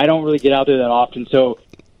 but I don't really get out there that often. So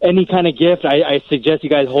any kind of gift, I suggest you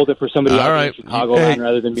guys hold it for somebody out in Chicago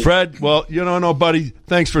rather than me. Fred, well, buddy,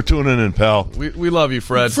 thanks for tuning in, pal. We love you,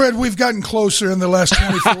 Fred. Fred, we've gotten closer in the last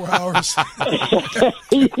 24 hours.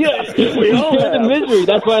 We all share the misery.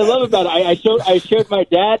 That's what I love about it. I showed my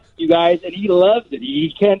dad, you guys, and he loves it.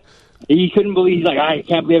 He couldn't believe. He's like, I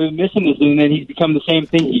can't believe I've been missing this. And then he's become the same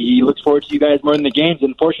thing. He looks forward to you guys more than the games.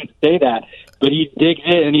 Unfortunate to say that, but he digs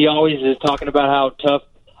it, and he always is talking about how tough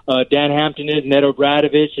Dan Hampton is, Ned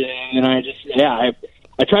Obradovich, and I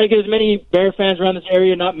try to get as many Bear fans around this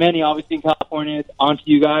area, not many, obviously in California, onto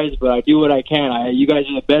you guys, but I do what I can. You guys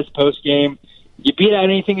are the best post-game. You beat out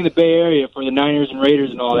anything in the Bay Area for the Niners and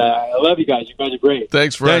Raiders and all that. I love you guys. You guys are great.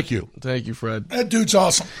 Thanks, Fred. Thank you, Fred. That dude's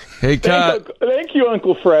awesome. Hey, thank you,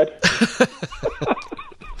 Uncle Fred.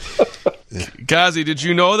 Kazi, did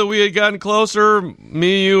you know that we had gotten closer,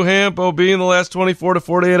 me, you, Hamp, OB, in the last 24 to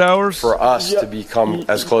 48 hours? For us to become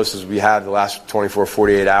as close as we have the last 24,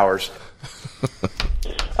 48 hours.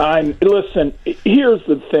 Listen, here's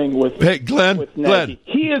the thing with Glenn.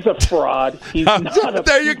 He is a fraud. He's not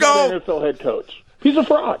there you go. NFL head coach. He's a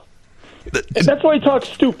fraud. That's why he talks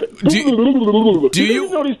stupid. Do he doesn't you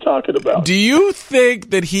know what he's talking about? Do you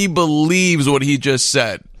think that he believes what he just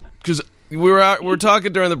said? Because we were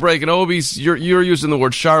talking during the break, and Obi's you're using the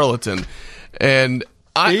word charlatan, and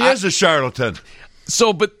he is a charlatan.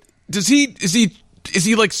 So, but is he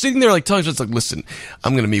like sitting there like telling us like, listen,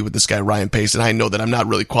 I'm going to meet with this guy Ryan Pace, and I know that I'm not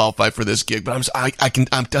really qualified for this gig, but I'm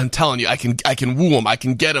telling you, I can woo him, I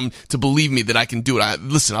can get him to believe me that I can do it.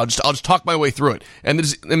 Listen, I'll just talk my way through it,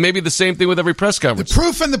 and maybe the same thing with every press conference. The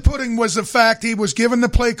proof in the pudding was the fact he was given the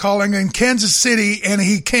play calling in Kansas City, and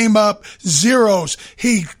he came up zeros.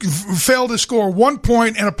 He failed to score 1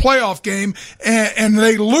 point in a playoff game, and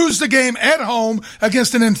they lose the game at home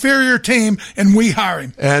against an inferior team, and we hire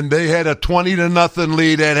him. And they had a 20-0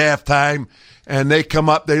 lead at halftime, and they come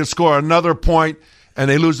up, they score another point,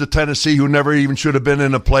 and they lose to Tennessee, who never even should have been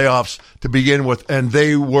in the playoffs to begin with, and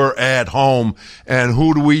they were at home. And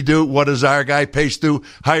who do we do? What does our guy Pace do?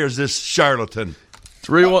 Hires this charlatan.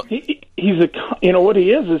 He's what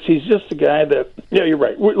he is he's just a guy that, yeah, you're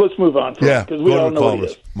right. Let's move on because we all know what he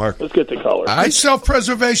is. Mark. Let's get to callers. It's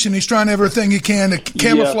self-preservation. He's trying everything he can to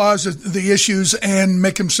camouflage the issues and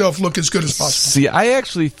make himself look as good as possible. See, I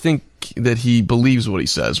actually think that he believes what he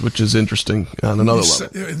says, which is interesting on another level.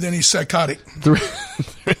 Then he's psychotic. He's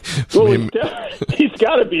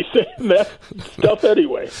got to be saying that stuff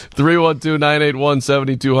anyway.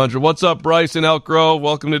 312-981-7200. What's up, Bryce in Elk Grove?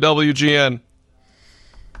 Welcome to WGN.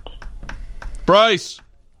 Bryce.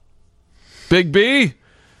 Big B.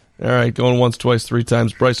 All right, going once, twice, three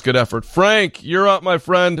times. Bryce, good effort. Frank, you're up, my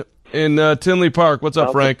friend, in Tinley Park. What's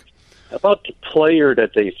up, Frank? About the player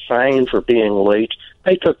that they fined for being late.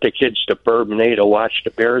 I took the kids to Bourbonnais to watch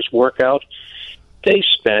the Bears work out. They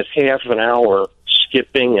spent half an hour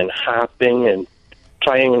skipping and hopping and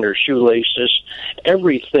tying their shoelaces,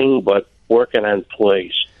 everything but working on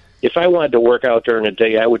plays. If I wanted to work out during the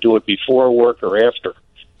day, I would do it before work or after.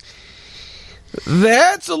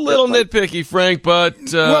 That's a little nitpicky, Frank, but...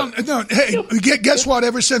 guess what?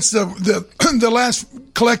 Ever since the last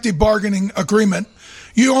collective bargaining agreement,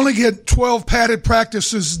 you only get 12 padded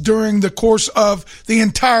practices during the course of the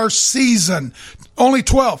entire season. Only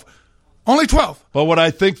 12. Only 12. Well, what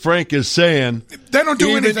I think Frank is saying... They don't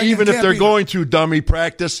do anything. Even if they're going through dummy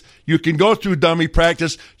practice, you can go through dummy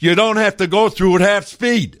practice. You don't have to go through at half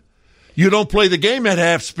speed. You don't play the game at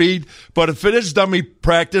half speed, but if it is dummy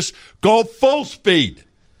practice, go full speed.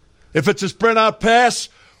 If it's a sprint out pass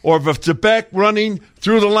or if it's a back running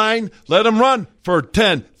through the line, let them run for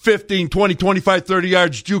 10, 15, 20, 25, 30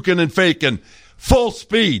 yards, juking and faking. Full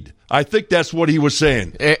speed. I think that's what he was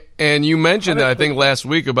saying. And you mentioned that, I think, last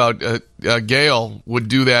week about Gale would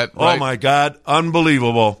do that. Right? Oh, my God.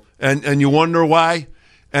 Unbelievable. And you wonder why?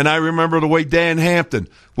 And I remember the way Dan Hampton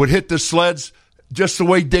would hit the sleds just the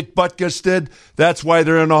way Dick Butkus did. That's why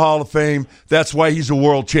they're in the Hall of Fame. That's why he's a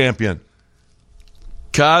world champion.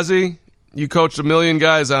 Kazi, you coached a million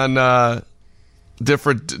guys on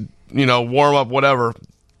different, warm-up, whatever.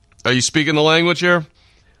 Are you speaking the language here?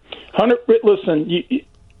 Listen,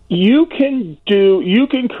 you can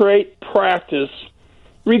create practice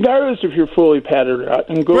regardless if you're fully padded or not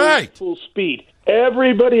and go at full speed.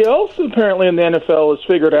 Everybody else apparently in the NFL has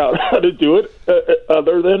figured out how to do it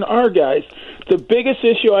other than our guys. The biggest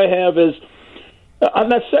issue I have is on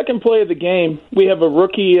that second play of the game, we have a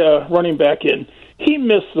rookie running back in. He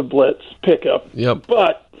missed the blitz pickup. Yep.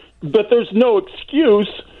 But there's no excuse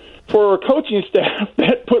for a coaching staff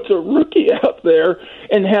that puts a rookie out there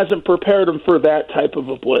and hasn't prepared him for that type of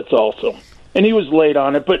a blitz also. And he was late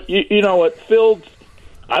on it. But you know what, Fields,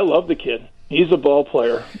 I love the kid. He's a ball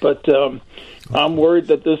player. But I'm worried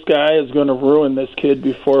that this guy is going to ruin this kid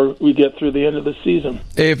before we get through the end of the season.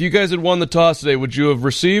 Hey, if you guys had won the toss today, would you have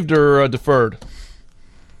received or deferred?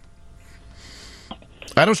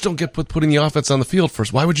 I don't get putting the offense on the field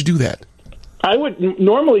first. Why would you do that? I would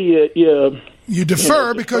normally you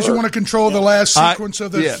defer because you want to control the last sequence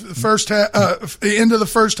of the first half, end of the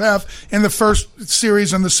first half, and the first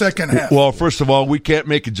series in the second half. Well, first of all, we can't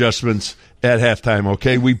make adjustments at halftime.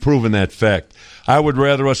 Okay, we've proven that fact. I would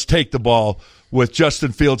rather us take the ball with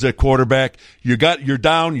Justin Fields at quarterback. You're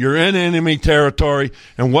down, you're in enemy territory,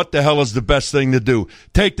 and what the hell is the best thing to do?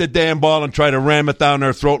 Take the damn ball and try to ram it down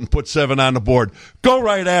their throat and put 7 on the board. Go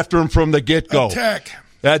right after them from the get-go. Attack.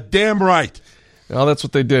 That damn right. Well, that's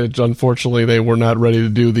what they did. Unfortunately, they were not ready to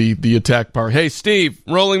do the attack part. Hey, Steve,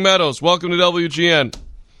 Rolling Meadows, welcome to WGN.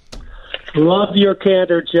 Love your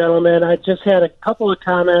candor, gentlemen. I just had a couple of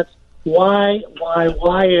comments. Why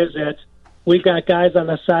is it we've got guys on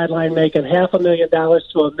the sideline making $500,000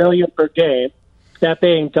 to $1 million per game, that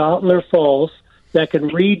being Dalton or Foles, that can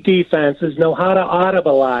read defenses, know how to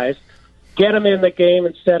audibilize, get them in the game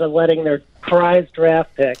instead of letting their prized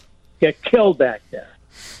draft pick get killed back there.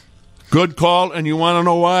 Good call, and you want to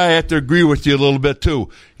know why? I have to agree with you a little bit, too.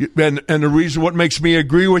 And the reason what makes me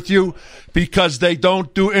agree with you, because they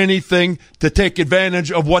don't do anything to take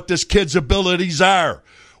advantage of what this kid's abilities are.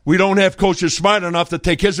 We don't have coaches smart enough to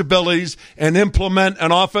take his abilities and implement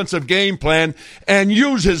an offensive game plan and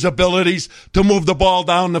use his abilities to move the ball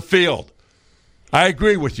down the field. I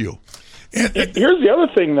agree with you. Here's the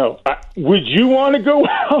other thing, though. Would you want to go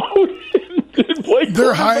out and play?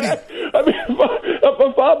 They're hiding. I mean,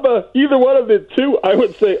 if I'm either one of the two, I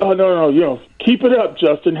would say, "Oh no, keep it up,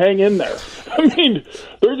 Justin. Hang in there." I mean,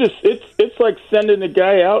 they're just—it's like sending a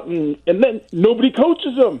guy out and then nobody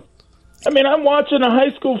coaches them. I mean, I'm watching a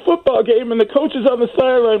high school football game and the coach is on the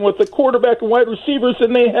sideline with the quarterback and wide receivers,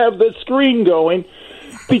 and they have the screen going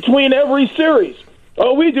between every series.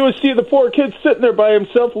 All we do is see the poor kid sitting there by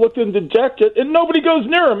himself looking dejected, and nobody goes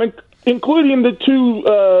near him, including the two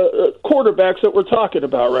quarterbacks that we're talking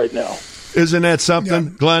about right now. Isn't that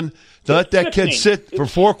something, Glenn? To let that kid sit for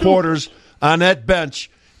 4 quarters on that bench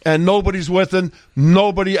and nobody's with him.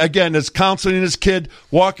 Nobody, again, is counseling his kid,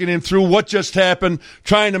 walking him through what just happened,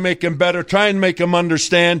 trying to make him better, trying to make him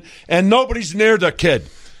understand, and nobody's near the kid.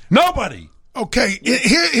 Nobody. Okay,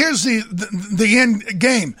 here's the end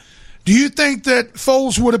game. Do you think that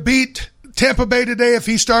Foles would have beat Tampa Bay today if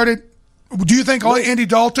he started? Do you think Andy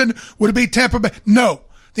Dalton would have beat Tampa Bay? No.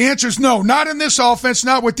 The answer is no. Not in this offense,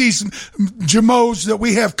 not with these Jamos that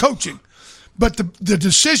we have coaching. But the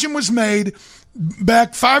decision was made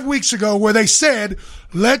back 5 weeks ago where they said,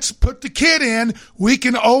 let's put the kid in. We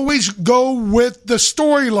can always go with the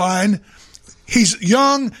storyline. He's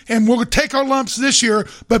young, and we'll take our lumps this year,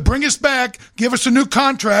 but bring us back, give us a new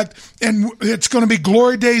contract, and it's going to be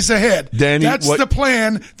glory days ahead. Danny, that's the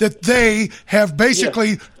plan that they have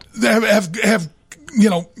basically have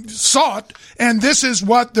sought, and this is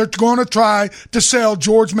what they're going to try to sell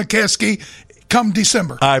George McCaskey come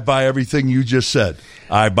December. I buy everything you just said.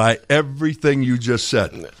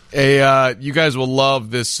 Hey, you guys will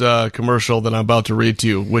love this commercial that I'm about to read to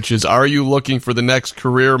you, which is, are you looking for the next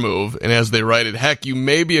career move? And as they write it, heck, you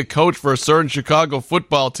may be a coach for a certain Chicago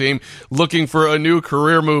football team looking for a new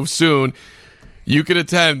career move soon. You can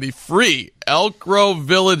attend the free Elk Grove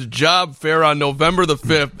Village Job Fair on November the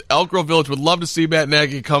 5th. Elk Grove Village would love to see Matt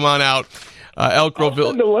Nagy come on out. Elk Grove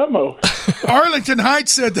Village. Arlington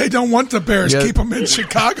Heights said they don't want the Bears. Keep them in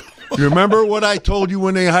Chicago. You remember what I told you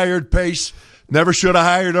when they hired Pace? Never should have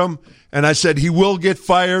hired him. And I said he will get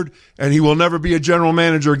fired, and he will never be a general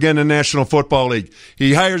manager again in the National Football League.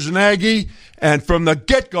 He hires Nagy, and from the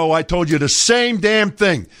get-go, I told you the same damn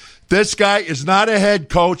thing. This guy is not a head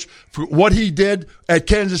coach. For what he did at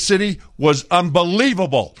Kansas City was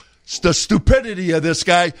unbelievable. It's the stupidity of this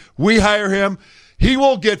guy. We hire him. He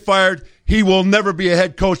will get fired. He will never be a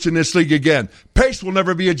head coach in this league again. Pace will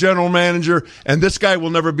never be a general manager, and this guy will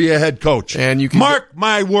never be a head coach. And you can mark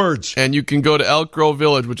my words. And you can go to Elk Grove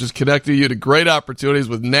Village, which is connecting you to great opportunities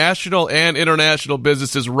with national and international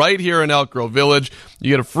businesses right here in Elk Grove Village.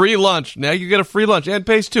 You get a free lunch. Now you get a free lunch, and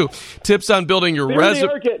Pace too. Tips on building your resume.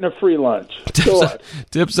 They are getting a free lunch.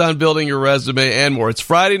 Tips on building your resume and more. It's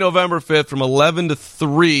Friday, November 5th from 11 to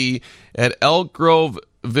 3 at Elk Grove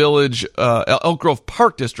Village, Elk Grove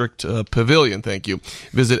Park District Pavilion. Thank you.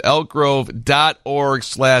 Visit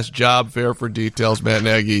elkgrove.org/job fair for details. Matt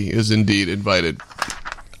Nagy is indeed invited.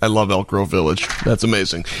 I love Elk Grove Village. That's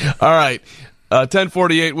amazing. All right.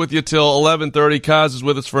 10:48 with you till 11:30. Kaz is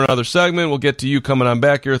with us for another segment. We'll get to you coming on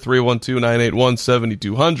back here.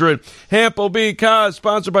 312-981-7200. Hamp OB Kaz,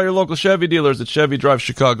 sponsored by your local Chevy dealers at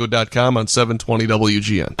ChevyDriveChicago.com on 720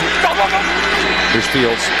 WGN. Here's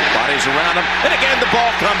Fields. Bodies around him. And again, the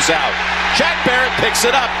ball comes out. Jack Barrett picks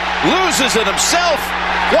it up. Loses it himself.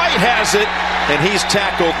 White has it. And he's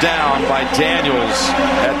tackled down by Daniels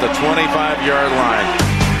at the 25-yard line.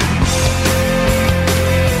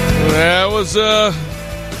 That was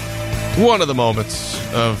one of the moments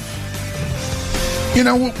of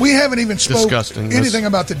we haven't even spoken anything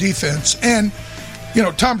about about the defense. And,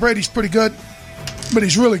 Tom Brady's pretty good, but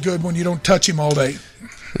he's really good when you don't touch him all day.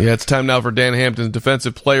 Yeah, it's time now for Dan Hampton's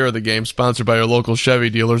Defensive Player of the Game, sponsored by our local Chevy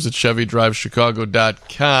dealers at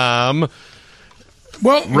ChevyDriveChicago.com.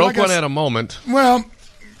 Well, Roquan had a moment. Well,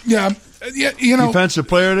 yeah, Defensive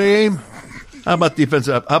Player of the Game? How about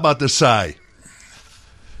defensive? How about Desai?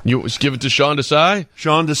 You give it to Sean Desai?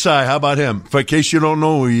 Sean Desai, how about him? In case you don't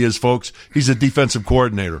know who he is, folks, he's a defensive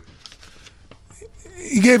coordinator.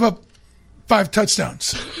 He gave up 5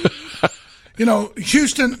 touchdowns.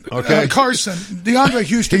 Houston Carson, DeAndre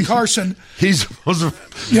Houston Carson. He's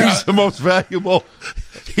the most valuable.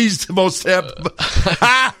 He's the most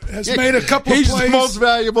has made a couple He's plays. the most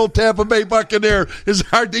valuable Tampa Bay Buccaneer is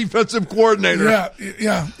our defensive coordinator.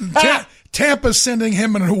 Yeah. Tampa's sending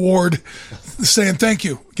him an award saying thank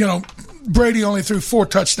you. Brady only threw 4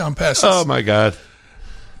 touchdown passes. Oh, my God.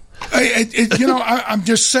 I'm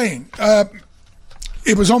just saying.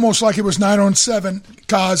 It was almost like it was 9-on-7,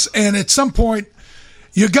 Kaz, and at some point,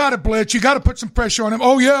 you got to blitz. You got to put some pressure on him.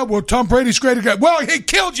 Oh, yeah, well, Tom Brady's great again. Well, he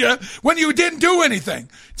killed you when you didn't do anything.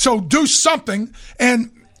 So do something.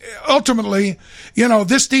 And ultimately,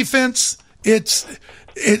 this defense, it's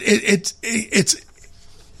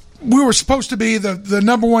we were supposed to be the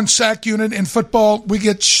number one sack unit in football. We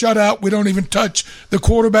get shut out. We don't even touch the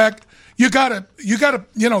quarterback. They got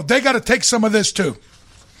to take some of this too.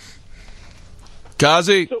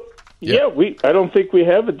 Kazi? I don't think we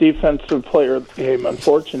have a defensive player game,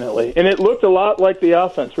 unfortunately. And it looked a lot like the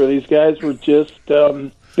offense, where these guys were just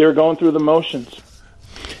they were going through the motions.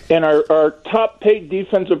 And our top-paid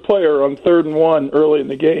defensive player on 3rd and 1 early in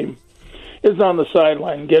the game is on the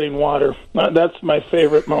sideline getting water. That's my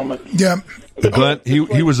favorite moment. Yeah. Glenn, he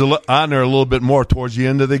was on there a little bit more towards the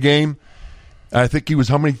end of the game. I think he was.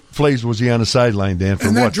 How many plays was he on the sideline, Dan? For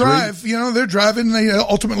and that what, drive, 3? They're driving. They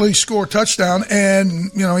ultimately score a touchdown, and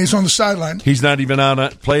he's on the sideline. He's not even on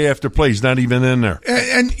it. Play after play. He's not even in there.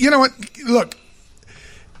 And you know what? Look,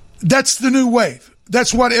 that's the new wave.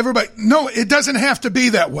 That's what everybody. No, it doesn't have to be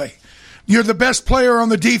that way. You're the best player on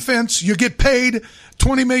the defense. You get paid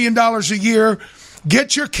 $20 million a year.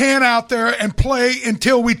 Get your can out there and play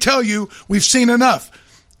until we tell you we've seen enough.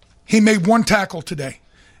 He made 1 tackle today.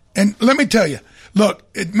 And let me tell you, look,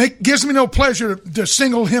 it gives me no pleasure to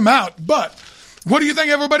single him out, but what do you think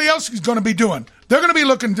everybody else is going to be doing? They're going to be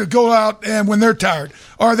looking to go out and when they're tired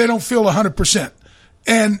or they don't feel 100%.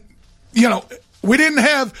 And, we didn't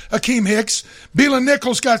have Akeem Hicks. Beelan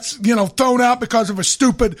Nichols got, thrown out because of a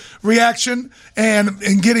stupid reaction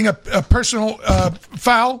and getting a personal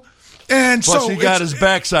foul. And plus so he got his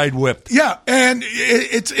backside whipped. Yeah, and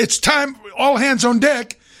it's time, all hands on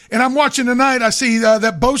deck. And I'm watching tonight, I see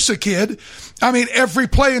that Bosa kid. I mean, every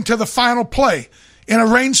play until the final play. In a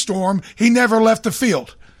rainstorm, he never left the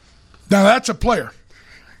field. Now, that's a player.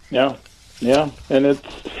 Yeah. And it's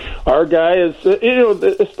our guy is,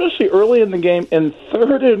 especially early in the game, in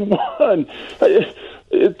 3rd and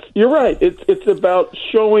 1. You're right. It's about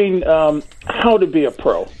showing how to be a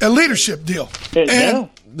pro. A leadership deal. And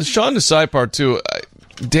the Sean Desai part, too.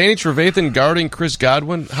 Danny Trevathan guarding Chris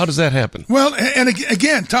Godwin. How does that happen? Well, and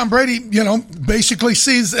again, Tom Brady, basically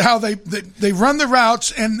sees how they run the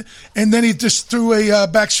routes, and then he just threw a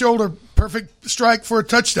back shoulder perfect strike for a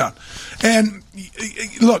touchdown. And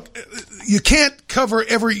look, you can't cover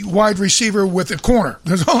every wide receiver with a corner.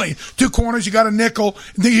 There's only 2 corners. You got a nickel.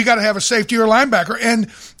 Then you got to have a safety or a linebacker,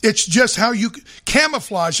 and it's just how you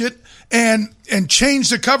camouflage it and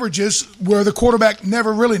change the coverages where the quarterback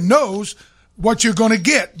never really knows what you're going to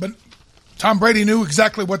get. But Tom Brady knew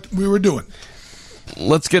exactly what we were doing.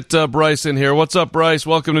 Let's get Bryce in here. What's up, Bryce?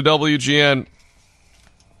 Welcome to WGN.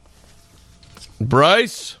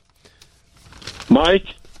 Bryce? Mike?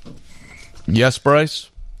 Yes, Bryce?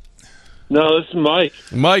 No, this is Mike.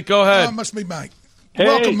 Mike, go ahead. It must be Mike. Hey.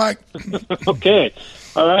 Welcome, Mike. Okay.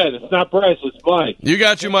 All right. It's not Bryce. It's Mike. You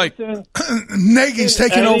got you, Mike. Nagy's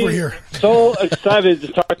taking over here. So excited to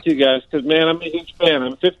talk to you guys because, man, I'm a huge fan.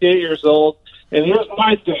 I'm 58 years old. And here's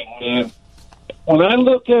my thing, man. When I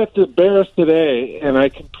look at the Bears today and I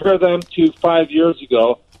compare them to 5 years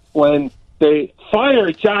ago when they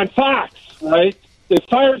fired John Fox, right? They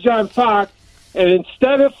fired John Fox, and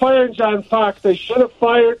instead of firing John Fox, they should have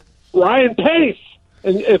fired Ryan Pace.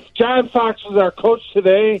 And if John Fox was our coach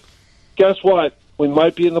today, guess what? We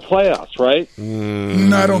might be in the playoffs, right?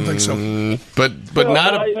 No, I don't think so. But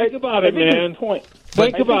not think about it, man.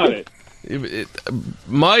 Think about it.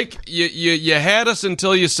 Mike, you had us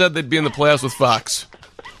until you said they'd be in the playoffs with Fox.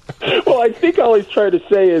 Well, I think all he's trying to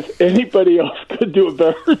say is anybody else could do a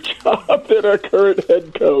better job than our current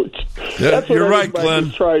head coach. Yeah, that's what you're right, Glenn.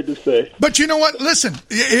 He's trying to say. But you know what? Listen,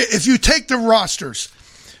 if you take the rosters,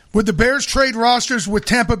 would the Bears trade rosters with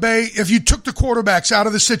Tampa Bay if you took the quarterbacks out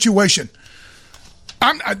of the situation?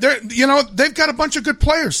 They've got a bunch of good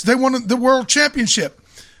players. They won the world championship.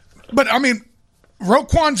 But, I mean,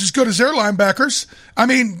 Roquan's as good as their linebackers. I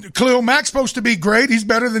mean, Khalil Mack's supposed to be great. He's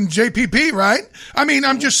better than JPP, right? I mean,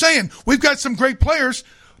 I'm just saying, we've got some great players,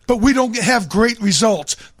 but we don't have great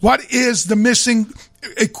results. What is the missing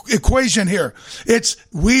equation here? It's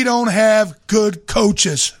we don't have good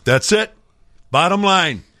coaches. That's it. Bottom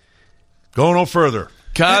line. Go no further.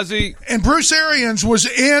 Kazi. And Bruce Arians was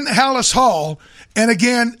in Hallis Hall, and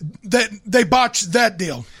again, they botched that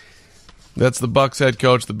deal. That's the Bucs head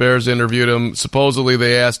coach. The Bears interviewed him. Supposedly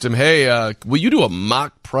they asked him, hey, will you do a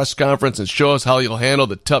mock press conference and show us how you'll handle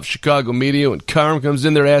the tough Chicago media when Carm comes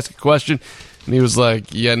in there to ask a question? And he was like,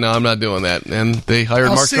 yeah, no, I'm not doing that. And they hired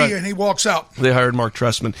I'll Mark see you, and he walks out. They hired Mark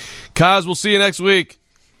Trestman. Kaz, we'll see you next week.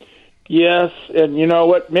 Yes, and you know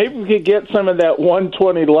what? Maybe we could get some of that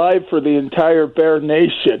 120 live for the entire Bear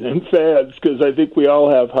Nation and fans, because I think we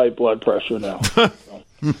all have high blood pressure now.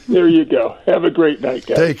 There you go. Have a great night,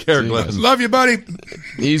 guys. Take care, Glenn. Love you, buddy.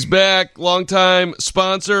 He's back. Longtime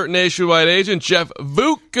sponsor, nationwide agent, Jeff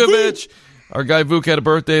Vukovich. Our guy Vuk had a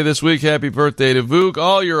birthday this week. Happy birthday to Vuk.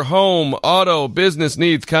 All your home, auto, business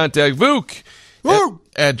needs, contact Vuk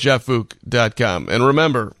at jeffvuk.com. And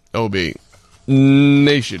remember, OB,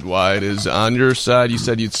 Nationwide is on your side. You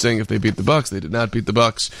said you'd sing if they beat the Bucs. They did not beat the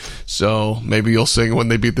Bucs, so maybe you'll sing when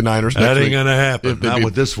they beat the Niners. That ain't gonna happen. Not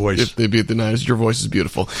with this voice. If they beat the Niners, your voice is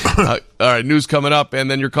beautiful. All right, news coming up,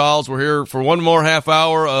 and then your calls. We're here for one more half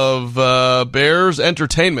hour of Bears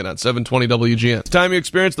entertainment on 720 WGN. It's time you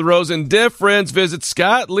experience the Rosen difference. Visit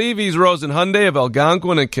Scott Levy's Rosen Hyundai of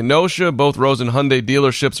Algonquin and Kenosha. Both Rosen Hyundai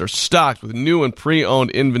dealerships are stocked with new and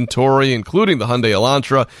pre-owned inventory, including the Hyundai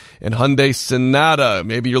Elantra and Hyundai Sonata.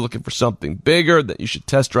 Maybe you're looking for something bigger, that you should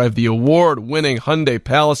test drive the award-winning Hyundai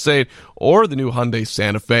Palisade or the new Hyundai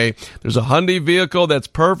Santa Fe. There's a Hyundai vehicle that's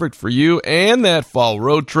perfect for you and that fall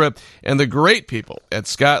road trip, and the great people at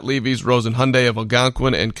Scott Levy's Rosen Hyundai of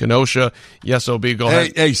Algonquin and Kenosha. Yes, OB, go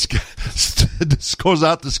ahead. Hey, this goes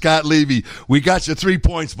out to Scott Levy. We got you 3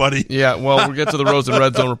 points, buddy. Yeah, well, we'll get to the Rosen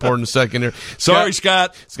Red Zone report in a second here. Sorry,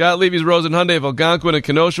 Scott. Scott Levy's Rosen Hyundai of Algonquin and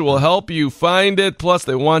Kenosha will help you find it. Plus,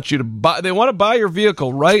 they want you to buy. They want to buy your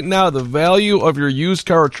vehicle right now. The value of your used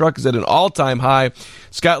car or truck is at an all-time high.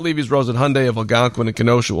 Scott Levy's Rosen Hyundai of Algonquin and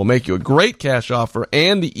Kenosha will make you a great cash offer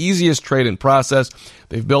and the easiest trade-in process.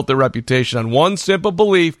 They've built their reputation on one simple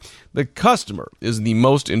belief: the customer is the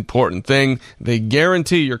most important thing. They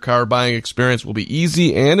guarantee your car buying experience will be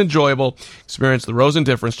easy and enjoyable. Experience the Rosen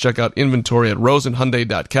difference. Check out inventory at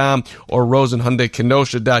rosenhyundai.com or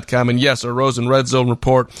rosenhyundaikenosha.com. And yes, our Rosen Red Zone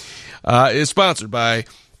report is sponsored by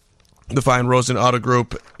the fine Rosen Auto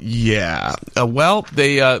Group. Yeah. Well,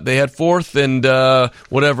 they had fourth and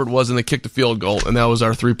whatever it was, and they kicked a field goal, and that was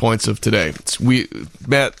our 3 points of today.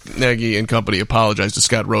 Matt Nagy and company apologized to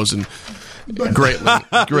Scott Rosen greatly.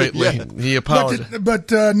 Yeah. He apologized.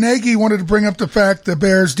 But Nagy wanted to bring up the fact the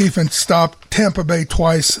Bears defense stopped Tampa Bay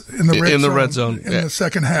twice in the red zone in the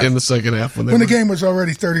second half. In the second half. When the game was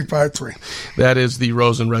already 35-3. That is the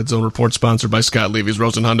Rosen Red Zone report, sponsored by Scott Levy's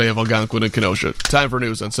Rosen Hyundai of Algonquin and Kenosha. Time for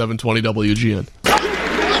news on 720 WGN. Evans,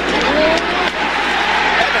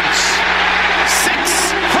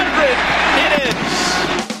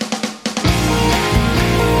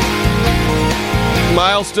 600 innings.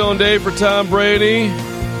 Milestone day for Tom Brady.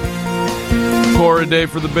 Core day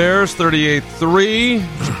for the Bears, 38-3. You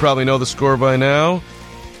should probably know the score by now.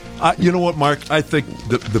 You know what, Mark? I think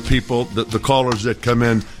the people, the callers that come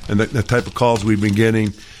in and the type of calls we've been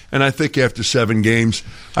getting, and I think after 7 games,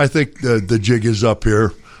 I think the jig is up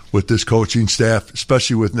here with this coaching staff,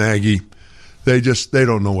 especially with Nagy. They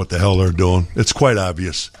don't know what the hell they're doing. It's quite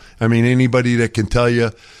obvious. I mean, anybody that can tell you,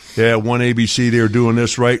 yeah, 1 ABC, they're doing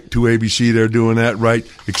this right, 2 ABC, they're doing that right,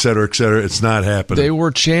 et cetera, it's not happening. They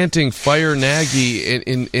were chanting "Fire Nagy"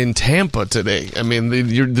 in Tampa today. I mean,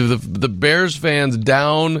 the Bears fans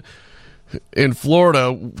down in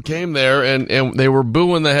Florida came there, and they were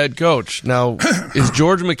booing the head coach. Now, is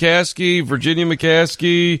George McCaskey, Virginia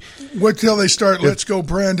McCaskey? Wait till they start Let's Go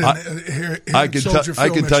Brandon. I can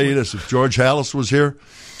tell you this. If George Halas was here,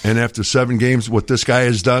 and after 7 games, what this guy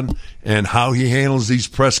has done and how he handles these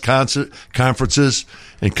press conferences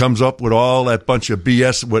and comes up with all that bunch of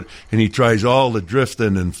BS, and he tries all the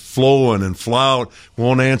drifting and flowing and flout,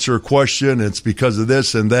 won't answer a question, it's because of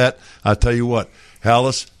this and that. I'll tell you what,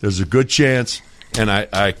 Halas, there's a good chance, and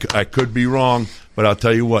I could be wrong, but I'll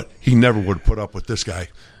tell you what, he never would have put up with this guy.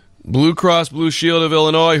 Blue Cross Blue Shield of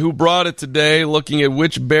Illinois, who brought it today, looking at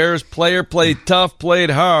which Bears player played tough,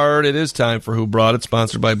 played hard. It is time for Who Brought It,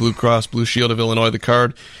 sponsored by Blue Cross Blue Shield of Illinois, the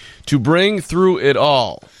card to bring through it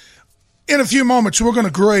all. In a few moments, we're going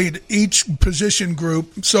to grade each position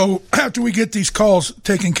group. So after we get these calls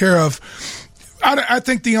taken care of, I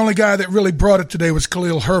think the only guy that really brought it today was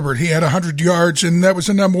Khalil Herbert. He had 100 yards, and that was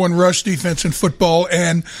the number 1 rush defense in football.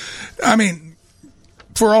 And, I mean,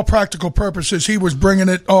 for all practical purposes, he was bringing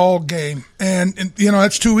it all game. And you know,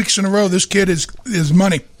 that's 2 weeks in a row. This kid is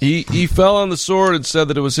money. He fell on the sword and said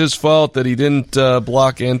that it was his fault that he didn't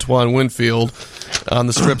block Antoine Winfield. on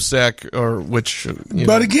the strip sack,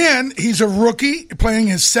 But again, he's a rookie playing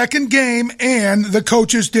his second game, and the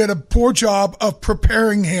coaches did a poor job of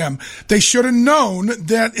preparing him. They should have known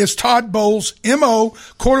that it's Todd Bowles' MO,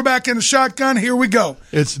 quarterback in a shotgun, here we go.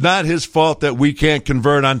 It's not his fault that we can't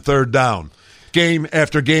convert on third down. Game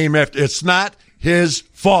after game after. It's not his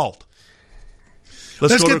fault.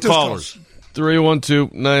 Let's go to callers.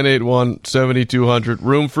 312-981-7200.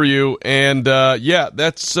 Room for you. And,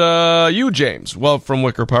 that's you, James. Well, from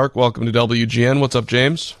Wicker Park. Welcome to WGN. What's up,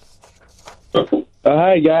 James?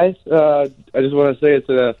 Hi, guys. I just want to say it's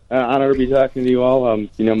an honor to be talking to you all. I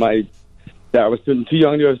was too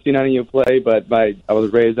young to have seen any of you play, but I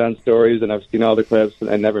was raised on stories, and I've seen all the clips, and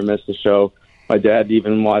I never missed a show. My dad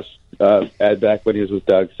even watched Ad back when he was with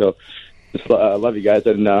Doug. So just love you guys.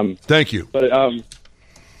 And thank you. But so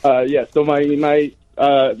you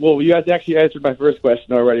guys actually answered my first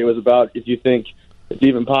question already. It was about if you think it's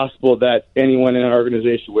even possible that anyone in our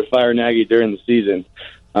organization would fire Nagy during the season.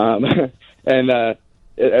 But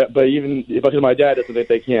even because my dad doesn't think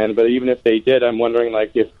they can, but even if they did, I'm wondering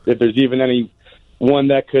if there's even any one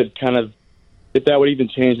that could if that would even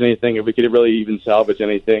change anything, if we could really even salvage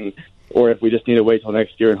anything, or if we just need to wait till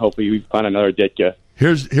next year and hopefully we find another Ditka.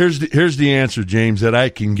 Here's the answer, James, that I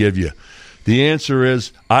can give you. The answer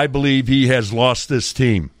is I believe he has lost this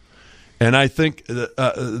team. And I think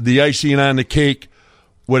the icing on the cake,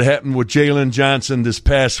 what happened with Jalen Johnson this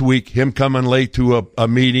past week, him coming late to a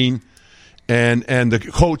meeting, and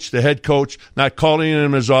the head coach, not calling him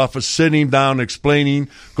in his office, sitting him down, explaining,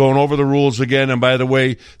 going over the rules again, and by the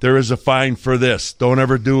way, there is a fine for this. Don't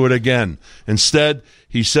ever do it again. Instead,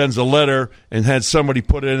 he sends a letter and had somebody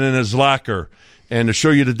put it in his locker. And to show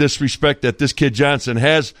you the disrespect that this kid Johnson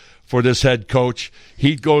has for this head coach,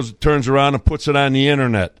 he turns around and puts it on the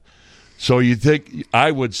internet. So you think,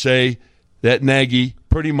 I would say that Nagy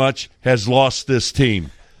pretty much has lost this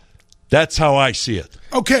team. That's how I see it.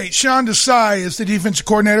 Okay, Sean Desai is the defensive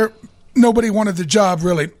coordinator. Nobody wanted the job,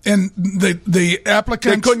 really. And the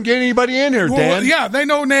applicants... They couldn't get anybody in here, Dan. Well, yeah, they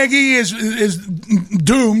know Nagy is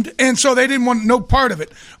doomed, and so they didn't want no part of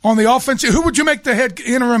it. On the offensive, who would you make the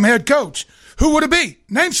interim head coach? Who would it be?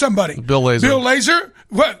 Name somebody. Bill Lazor. Bill Lazor?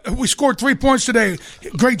 What? We scored 3 points today.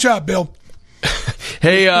 Great job, Bill.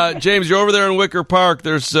 Hey, James, you're over there in Wicker Park.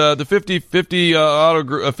 There's the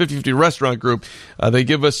 50/50 restaurant group. They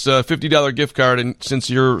give us a $50 gift card, and since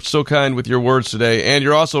you're so kind with your words today, and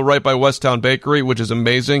you're also right by Westtown Bakery, which is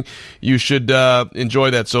amazing, you should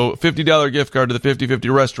enjoy that. So $50 gift card to the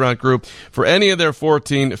 50/50 restaurant group for any of their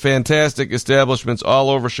 14 fantastic establishments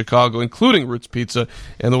all over Chicago, including Roots Pizza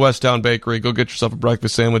and the Westtown Bakery. Go get yourself a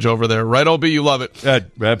breakfast sandwich over there. Right, OB? You love it.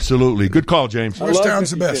 Absolutely. Good call, James.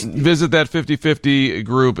 Westtown's the best. Visit that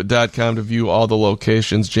 5050group.com to view all the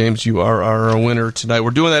locations. James, you are our winner tonight.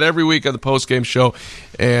 We're doing that every week on the postgame show.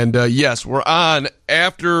 And, yes, we're on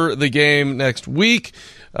after the game next week,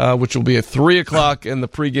 which will be at 3 o'clock, and the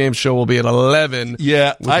pregame show will be at 11.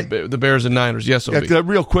 Yeah. The Bears and Niners. Yes, OB.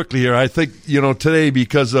 Real quickly here, I think, today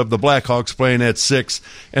because of the Blackhawks playing at 6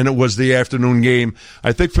 and it was the afternoon game,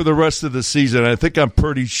 I think for the rest of the season, I think I'm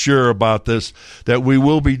pretty sure about this, that we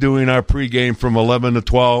will be doing our pregame from 11 to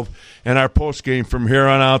 12 and our postgame from here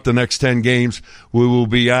on out, the next 10 games, we will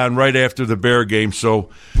be on right after the Bear game. So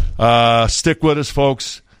stick with us,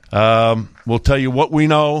 folks. We'll tell you what we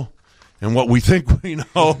know and what we think we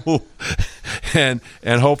know, and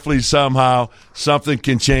hopefully somehow something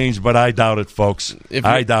can change, but I doubt it, folks.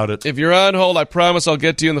 I doubt it. If you're on hold, I promise I'll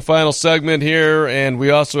get to you in the final segment here, and we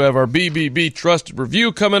also have our BBB Trusted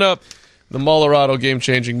Review coming up. The Muller-Auto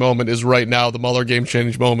game-changing moment is right now. The Muller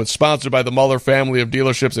game-changing moment, sponsored by the Muller family of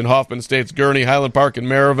dealerships in Hoffman Estates, Gurnee, Highland Park, and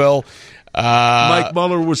Maryville. Mike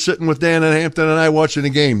Muller was sitting with Dan and Hampton and I watching the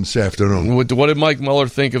game this afternoon. What did Mike Muller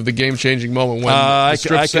think of the game-changing moment? When I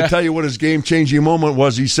can tell you what his game-changing moment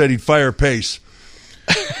was. He said he'd fire Pace.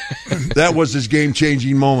 That was his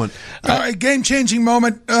game-changing moment. All right, game-changing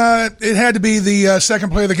moment. It had to be the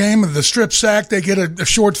second play of the game, the strip sack. They get a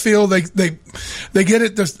short field. They get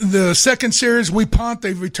it. The second series, we punt.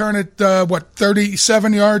 They return it,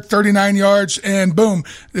 37 yards, 39 yards, and boom.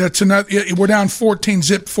 That's enough. We're down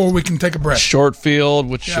 14-zip before we can take a breath. Short field,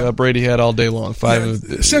 which Brady had all day long.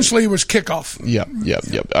 Essentially, it was kickoff.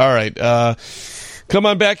 Yep. All right. Come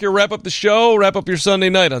on back here, wrap up the show, wrap up your Sunday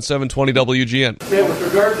night on 720 WGN. Dan, with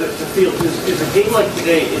regard to Fields, is a game like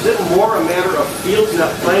today, is it more a matter of Fields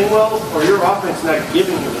not playing well or your offense not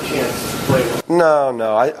giving him a chance to play well?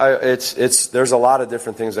 No. It's there's a lot of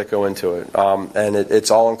different things that go into it, and it's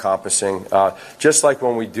all encompassing. Just like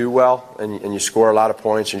when we do well and you score a lot of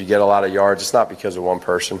points and you get a lot of yards, it's not because of one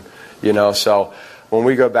person, So when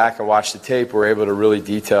we go back and watch the tape, we're able to really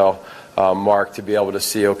detail Mark, to be able to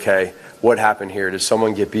see, okay, what happened here? Did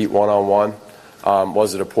someone get beat one-on-one?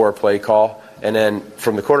 Was it a poor play call? And then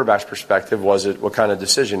from the quarterback's perspective, what kind of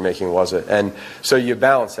decision-making was it? And so you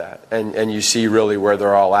balance that, and you see really where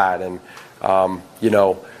they're all at. And,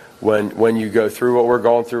 when you go through what we're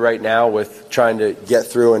going through right now with trying to get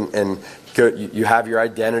through and go, you have your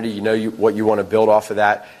identity, what you want to build off of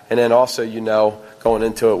that. And then also, going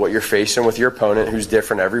into it, what you're facing with your opponent, who's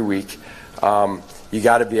different every week. You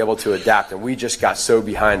got to be able to adapt. And we just got so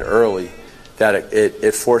behind early that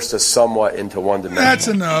it forced us somewhat into one dimension. That's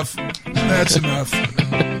enough.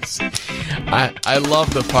 I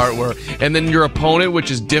love the part where, and then your opponent,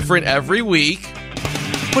 which is different every week.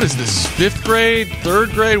 What is this, 5th grade,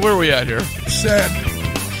 3rd grade? Where are we at here? Sad.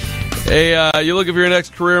 Hey, you looking for your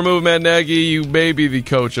next career move, Matt Nagy? You may be the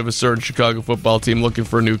coach of a certain Chicago football team looking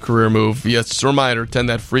for a new career move. Yes, just a reminder, attend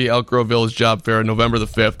that free Elk Grove Village job fair on November the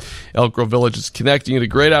 5th. Elk Grove Village is connecting you to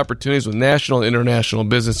great opportunities with national and international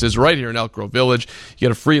businesses right here in Elk Grove Village. You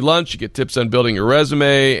get a free lunch, you get tips on building your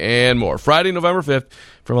resume, and more. Friday, November 5th,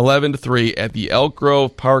 from 11 to 3 at the Elk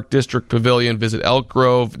Grove Park District Pavilion. Visit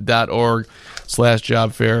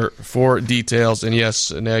elkgrove.org/job fair for details. And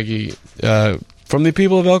yes, Nagy, from the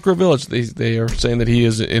people of Elk Grove Village, they are saying that he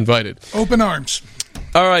is invited. Open arms.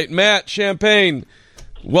 All right, Matt Champagne,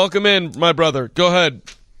 welcome in, my brother. Go ahead.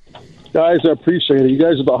 Guys, I appreciate it. You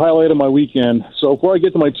guys are the highlight of my weekend. So before I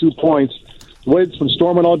get to my 2 points, the way it's been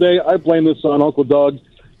storming all day, I blame this on Uncle Doug.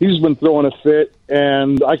 He's been throwing a fit,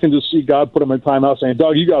 and I can just see God put him in timeout saying,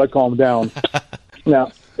 Doug, you got to calm down.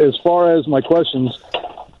 Now, as far as my questions,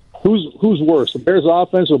 who's worse, the Bears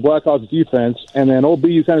offense or the Blackhawks defense? And then, OB,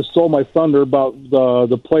 you kind of stole my thunder about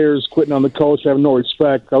the players quitting on the coach, having no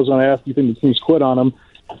respect. I was going to ask, do you think the team's quit on him?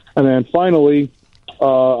 And then finally,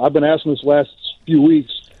 I've been asking this last few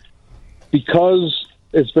weeks, because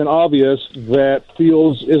it's been obvious that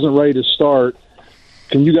Fields isn't ready to start.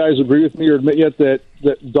 Can you guys agree with me or admit yet that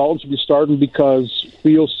Dalton should be starting because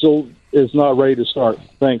Fields still is not ready to start?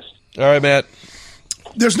 Thanks. All right, Matt.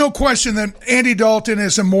 There's no question that Andy Dalton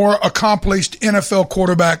is a more accomplished NFL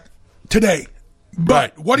quarterback today.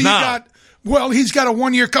 But what do you got? Well, he's got a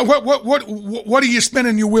 1-year. What are you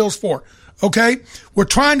spinning your wheels for? Okay, we're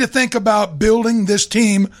trying to think about building this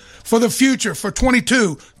team for the future, for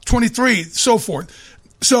 22, 23, so forth.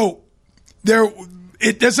 So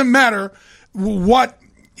it doesn't matter what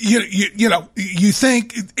you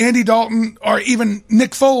think Andy Dalton or even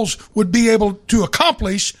Nick Foles would be able to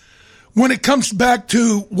accomplish when it comes back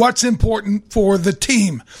to what's important for the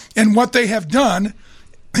team and what they have done.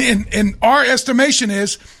 And our estimation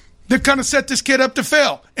is they're going to set this kid up to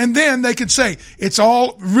fail. And then they can say, it's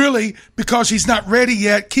all really because he's not ready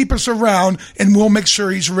yet. Keep us around, and we'll make sure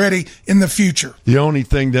he's ready in the future. The only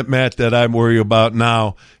thing that, Matt, that I'm worried about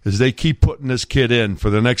now is they keep putting this kid in for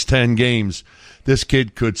the next 10 games. This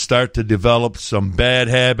kid could start to develop some bad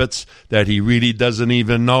habits that he really doesn't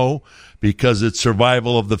even know, because it's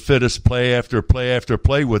survival of the fittest, play after play after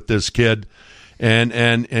play with this kid.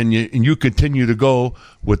 And you continue to go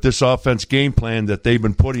with this offense game plan that they've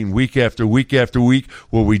been putting week after week after week,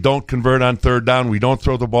 where we don't convert on third down, we don't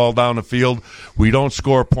throw the ball down the field, we don't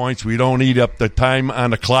score points, we don't eat up the time on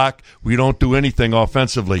the clock, we don't do anything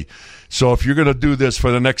offensively. So if you're going to do this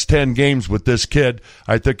for the next 10 games with this kid,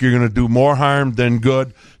 I think you're going to do more harm than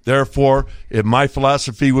good. Therefore, my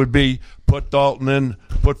philosophy would be put Dalton in,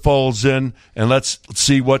 put Foles in, and let's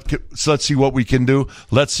see what we can do.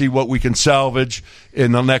 Let's see what we can salvage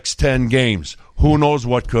in the next 10 games. Who knows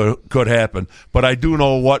what could happen? But I do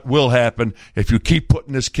know what will happen if you keep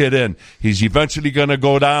putting this kid in. He's eventually going to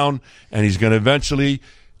go down, and he's going to eventually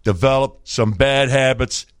develop some bad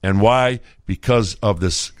habits. And why? Because of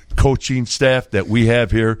this coaching staff that we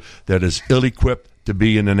have here that is ill-equipped to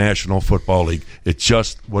be in the National Football League. It's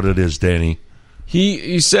just what it is, Danny.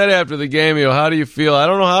 He said after the game, how do you feel? I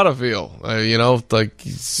don't know how to feel. Like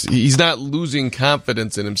he's not losing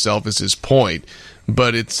confidence in himself is his point.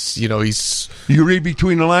 But it's, he's... You read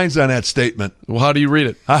between the lines on that statement. Well, how do you read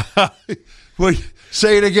it? Well,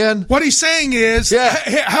 say it again. What he's saying is,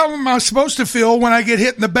 how am I supposed to feel when I get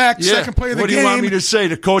hit in the back, second play of the game? What do you want me to say?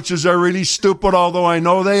 The coaches are really stupid, although I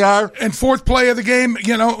know they are? And fourth play of the game,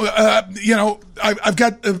 I've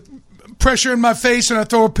got pressure in my face and I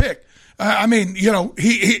throw a pick.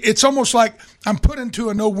 It's almost like I'm put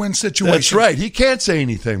into a no-win situation. That's right. He can't say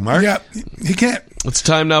anything, Mark. Yeah, he can't. It's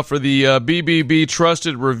time now for the BBB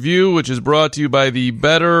Trusted Review, which is brought to you by the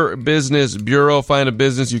Better Business Bureau. Find a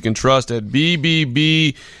business you can trust at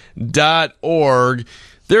bbb.org.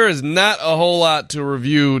 There is not a whole lot to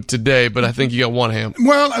review today, but I think you got one, Ham.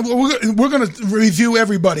 Well, we're going to review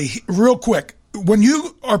everybody real quick. When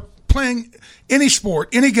you are playing any sport,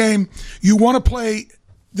 any game, you want to play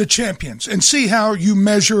the champions and see how you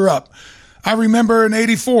measure up. I remember in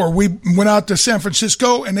 '84, we went out to San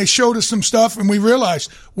Francisco and they showed us some stuff and we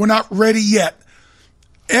realized we're not ready yet.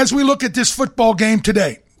 As we look at this football game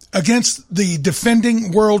today against the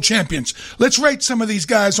defending world champions, let's rate some of these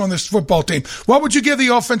guys on this football team. What would you give the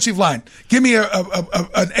offensive line? Give me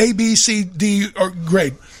an A, B, C, D or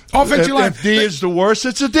grade. Offensive line. If D is the worst,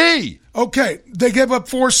 it's a D. Okay, they gave up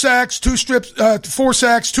 4 sacks, 2 of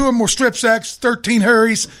them were strip sacks, 13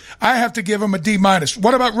 hurries. I have to give him a D-.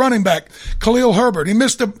 What about running back? Khalil Herbert. He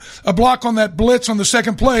missed a block on that blitz on the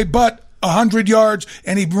second play, but 100 yards,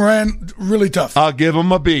 and he ran really tough. I'll give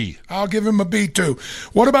him a B. I'll give him a B, too.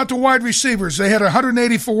 What about the wide receivers? They had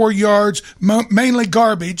 184 yards, mainly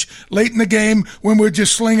garbage, late in the game when we were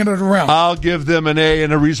just slinging it around. I'll give them an A,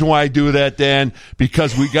 and the reason why I do that, Dan,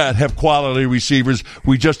 because we have quality receivers.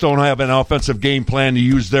 We just don't have an offensive game plan to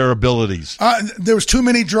use their abilities. There was too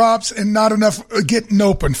many drops and not enough getting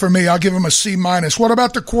open for me. I'll give him a C-. What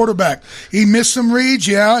about the quarterback? He missed some reads,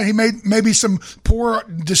 yeah. He made maybe some poor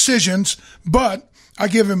decisions, but I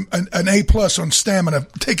give him an A+ on stamina,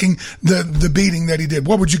 taking the beating that he did.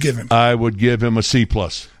 What would you give him? I would give him a C+.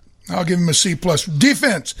 I'll give him a C+.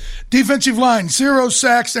 Defensive line, 0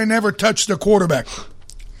 sacks. They never touched the quarterback.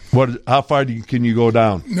 How far can you go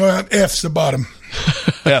down? No, F's the bottom.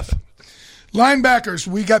 F. Linebackers,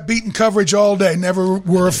 we got beaten coverage all day. Never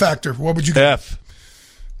were a factor. What would you give? F.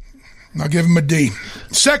 I'll give him a D.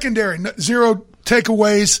 Secondary, 0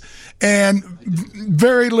 takeaways and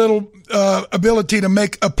very little ability to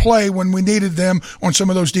make a play when we needed them on some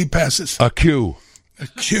of those deep passes. A Q. A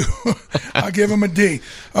Q. I'll give him a D.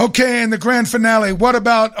 Okay, and the grand finale. What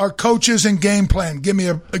about our coaches and game plan? Give me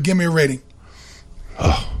a rating.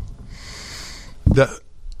 Oh.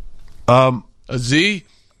 A Z.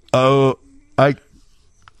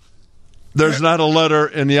 There's not a letter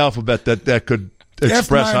in the alphabet that could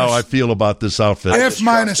express how I feel about this outfit. F-.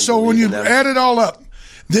 So when you add it all up,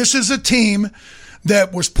 this is a team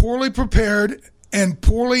that was poorly prepared and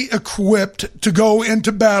poorly equipped to go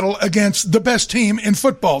into battle against the best team in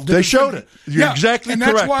football. They showed it. You're exactly correct,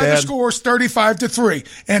 and that's why Dad. the score is 35-3.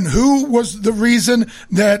 And who was the reason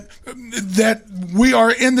that we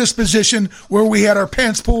are in this position where we had our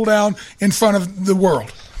pants pulled down in front of the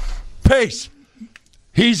world? Pace.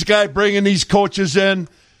 He's the guy bringing these coaches in.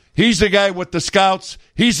 He's the guy with the scouts.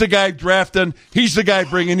 He's the guy drafting. He's the guy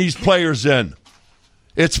bringing these players in.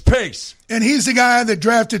 It's Pace. And he's the guy that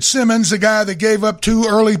drafted Simmons, the guy that gave up 2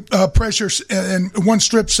 early pressures and 1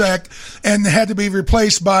 strip sack and had to be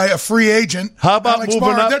replaced by a free agent, How about Alex moving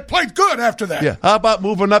Barr, up? that played good after that. Yeah. How about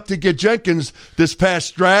moving up to get Jenkins this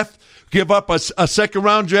past draft? Give up a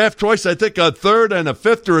second-round draft choice, I think a 3rd and a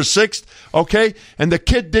 5th or a 6th, okay? And the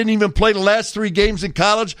kid didn't even play the last 3 games in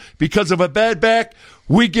college because of a bad back.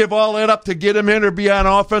 We give all that up to get him in or be on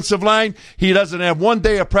offensive line. He doesn't have 1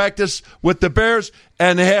 day of practice with the Bears,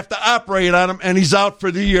 and they have to operate on him, and he's out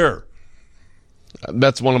for the year.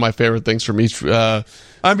 That's one of my favorite things from each. I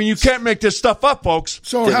mean, you can't make this stuff up, folks.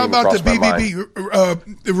 So how about the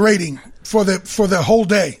BBB rating for the whole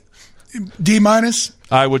day? D-?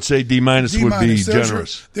 I would say D- would be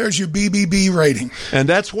generous. There's your BBB rating. And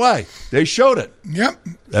that's why. They showed it. Yep.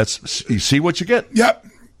 You see what you get. Yep.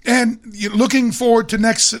 And you're looking forward to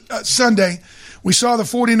next Sunday. We saw the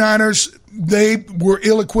 49ers. They were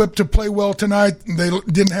ill-equipped to play well tonight. They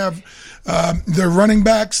didn't have their running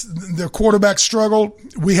backs. Their quarterback struggled.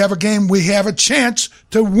 We have a game. We have a chance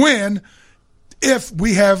to win if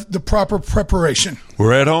we have the proper preparation.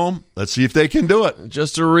 We're at home. Let's see if they can do it.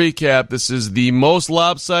 Just to recap, this is the most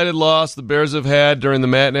lopsided loss the Bears have had during the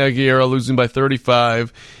Matt Nagy era, losing by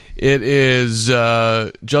 35. It is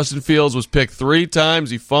Justin Fields was picked 3 times.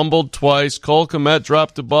 He fumbled twice. Cole Kmet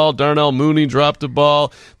dropped the ball. Darnell Mooney dropped the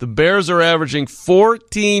ball. The Bears are averaging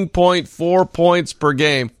 14.4 points per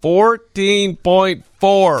game.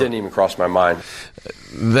 14.4. Didn't even cross my mind.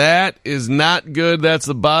 That is not good. That's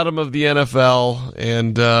the bottom of the NFL.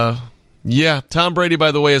 And, Tom Brady,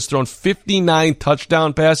 by the way, has thrown 59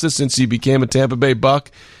 touchdown passes since he became a Tampa Bay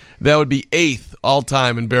Buck. That would be 8th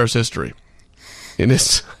all-time in Bears history.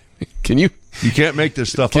 You can't make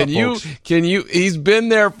this stuff up, folks. He's been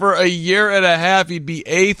there for a year and a half. He'd be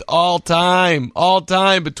 8th all time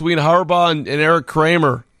between Harbaugh and Eric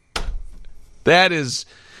Kramer. That is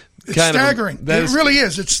staggering. It really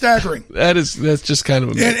is. It's staggering. That's just kind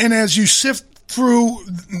of amazing. And as you sift through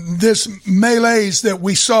this melees that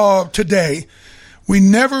we saw today, we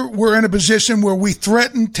never were in a position where we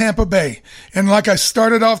threatened Tampa Bay. And like I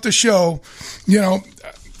started off the show,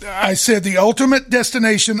 I said the ultimate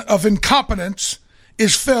destination of incompetence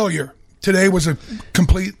is failure. today was a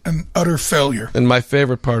complete and utter failure. And my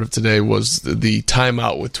favorite part of today was the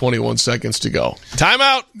timeout with 21 seconds to go.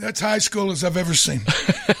 Timeout! That's high school as I've ever seen.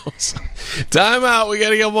 Timeout! We got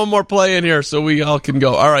to get one more play in here so we all can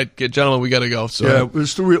go. All right, gentlemen, we got to go. So yeah,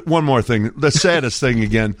 just one more thing. The saddest thing,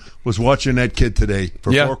 again, was watching that kid today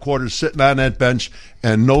for 4 quarters sitting on that bench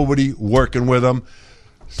and nobody working with him.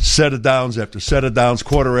 Set of downs after set of downs,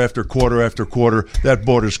 quarter after quarter after quarter. That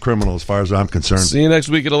borders criminal as far as I'm concerned. See you next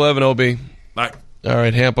week at 11, OB. Bye. All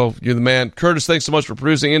right, Hampo, you're the man. Curtis, thanks so much for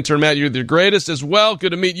producing. Intern Matt, you're the greatest as well.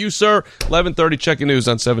 Good to meet you, sir. 11:30, Check Your News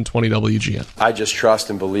on 720 WGN. I just trust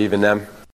and believe in them,